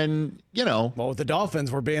 And then, you know, Well, with the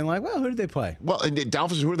Dolphins, we're being like, well, who did they play? well, and the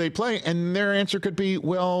Dolphins, who do they play? And their answer could be,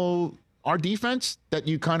 well, our defense that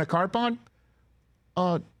you kind of carp on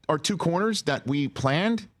are two corners that we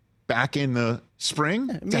planned back in the spring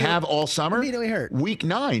to have all summer. Immediately hurt. Week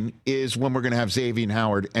 9 is when we're going to have Xavier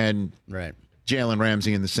Howard and Right. Jalen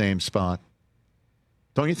Ramsey in the same spot.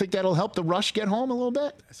 Don't you think that'll help the rush get home a little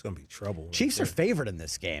bit? That's going to be trouble. Chiefs are favored in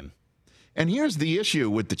this game. And here's the issue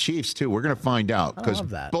with the Chiefs, too. We're going to find out I because love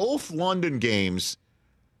that. both London games,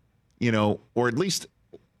 you know, or at least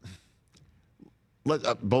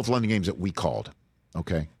both London games that we called,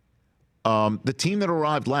 okay? The team that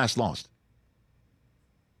arrived last lost.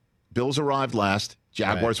 Bills arrived last.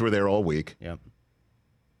 Jaguars were there all week. Yep.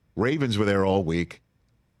 Ravens were there all week.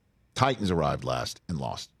 Titans arrived last and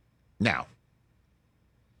lost. Now,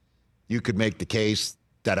 you could make the case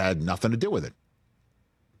that had nothing to do with it.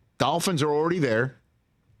 Dolphins are already there.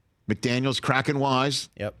 McDaniel's cracking wise.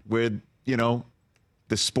 Yep. With, you know,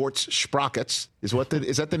 the sports sprockets. Is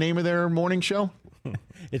that the name of their morning show?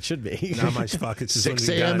 It should be. Not my sprockets. is 6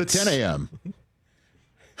 only a.m. to guts. 10 a.m.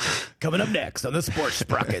 Coming up next on the Sports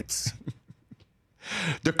Sprockets.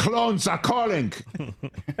 The clones are calling.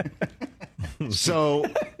 So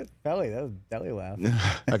Belly, that was belly laugh.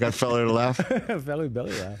 I got a fella to laugh. belly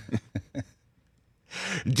laugh.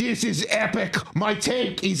 This is epic. My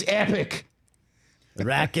take is epic.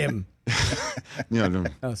 Rack him. Yeah, no.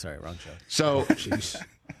 Oh, sorry, wrong show. So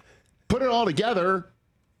put it all together,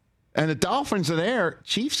 and the Dolphins are there.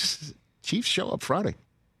 Chiefs show up Friday.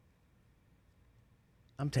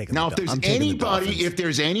 I'm taking now. The, If there's I'm taking the anybody, Dolphins. if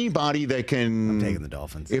there's anybody that can, I'm taking the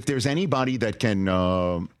Dolphins. If there's anybody that can,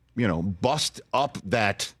 bust up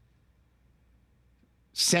that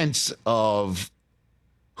sense of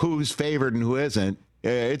who's favored and who isn't,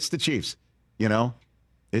 it's the Chiefs.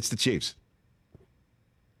 It's the Chiefs.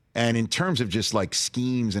 And in terms of just like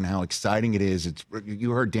schemes and how exciting it is,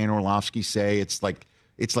 you heard Dan Orlovsky say it's like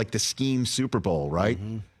the scheme Super Bowl, right?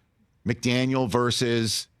 Mm-hmm. McDaniel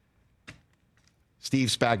versus Steve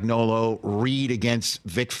Spagnuolo, Reed against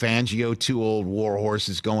Vic Fangio, two old war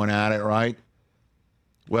horses going at it, right?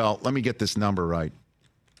 Well, let me get this number right.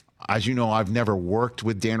 As you know, I've never worked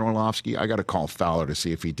with Dan Orlovsky. I got to call Fowler to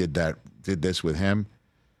see if he did this with him.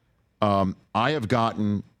 I have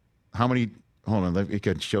gotten how many? Hold on, let me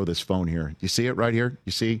show this phone here. You see it right here?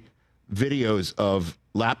 You see videos of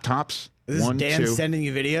laptops. Is 1, Dan 2, sending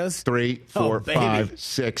you videos? 3, 4, baby. 5,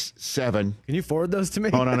 6, 7. Can you forward those to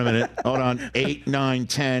me? Hold on a minute. Hold on. 8, 9,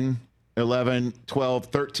 10, 11, 12,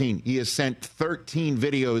 13. He has sent 13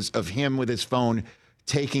 videos of him with his phone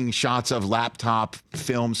taking shots of laptop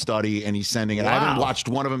film study, and he's sending it. Wow. I haven't watched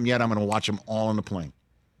one of them yet. I'm going to watch them all on the plane.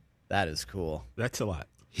 That is cool. That's a lot.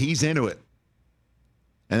 He's into it.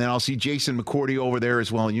 And then I'll see Jason McCourty over there as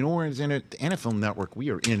well. You know where he's in it? The NFL Network,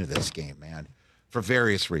 we are into this game, man, for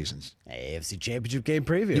various reasons. AFC Championship game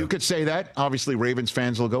preview. You could say that. Obviously, Ravens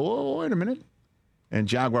fans will go, oh, wait a minute. And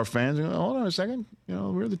Jaguar fans will go, hold on a second.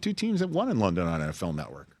 We're the two teams that won in London on NFL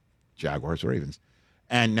Network. Jaguars, Ravens.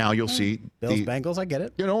 And now you'll see Bills, Bengals. I get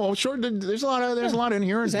it. Sure. There's a lot in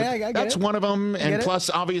here. I That's one of them. And plus,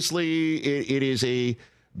 obviously, it is a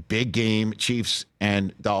big game, Chiefs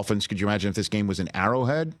and Dolphins. Could you imagine if this game was in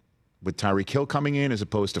Arrowhead with Tyreek Hill coming in as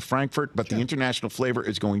opposed to Frankfurt? But the international flavor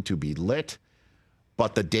is going to be lit.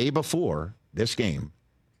 But the day before this game,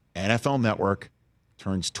 NFL Network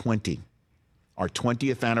turns 20. Our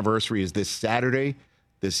 20th anniversary is this Saturday.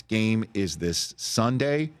 This game is this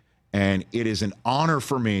Sunday. And it is an honor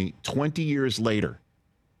for me, 20 years later,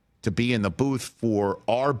 to be in the booth for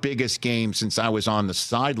our biggest game since I was on the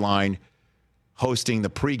sideline hosting the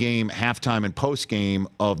pregame, halftime, and postgame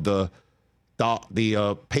of the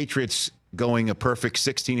Patriots going a perfect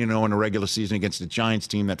 16-0 in the regular season against the Giants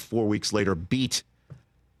team that 4 weeks later beat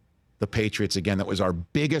the Patriots again. That was our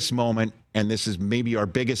biggest moment, and this is maybe our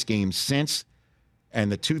biggest game since. And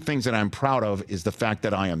the two things that I'm proud of is the fact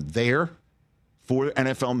that I am there for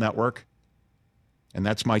NFL Network, and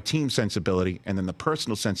that's my team sensibility. And then the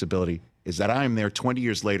personal sensibility is that I am there 20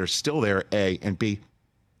 years later, still there, A, and B,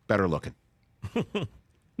 better looking.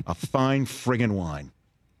 A fine friggin' wine.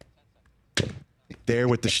 There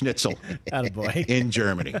with the schnitzel in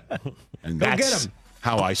Germany. And that's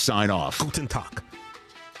how I sign off. Guten Tag.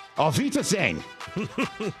 Auf Wiedersehen.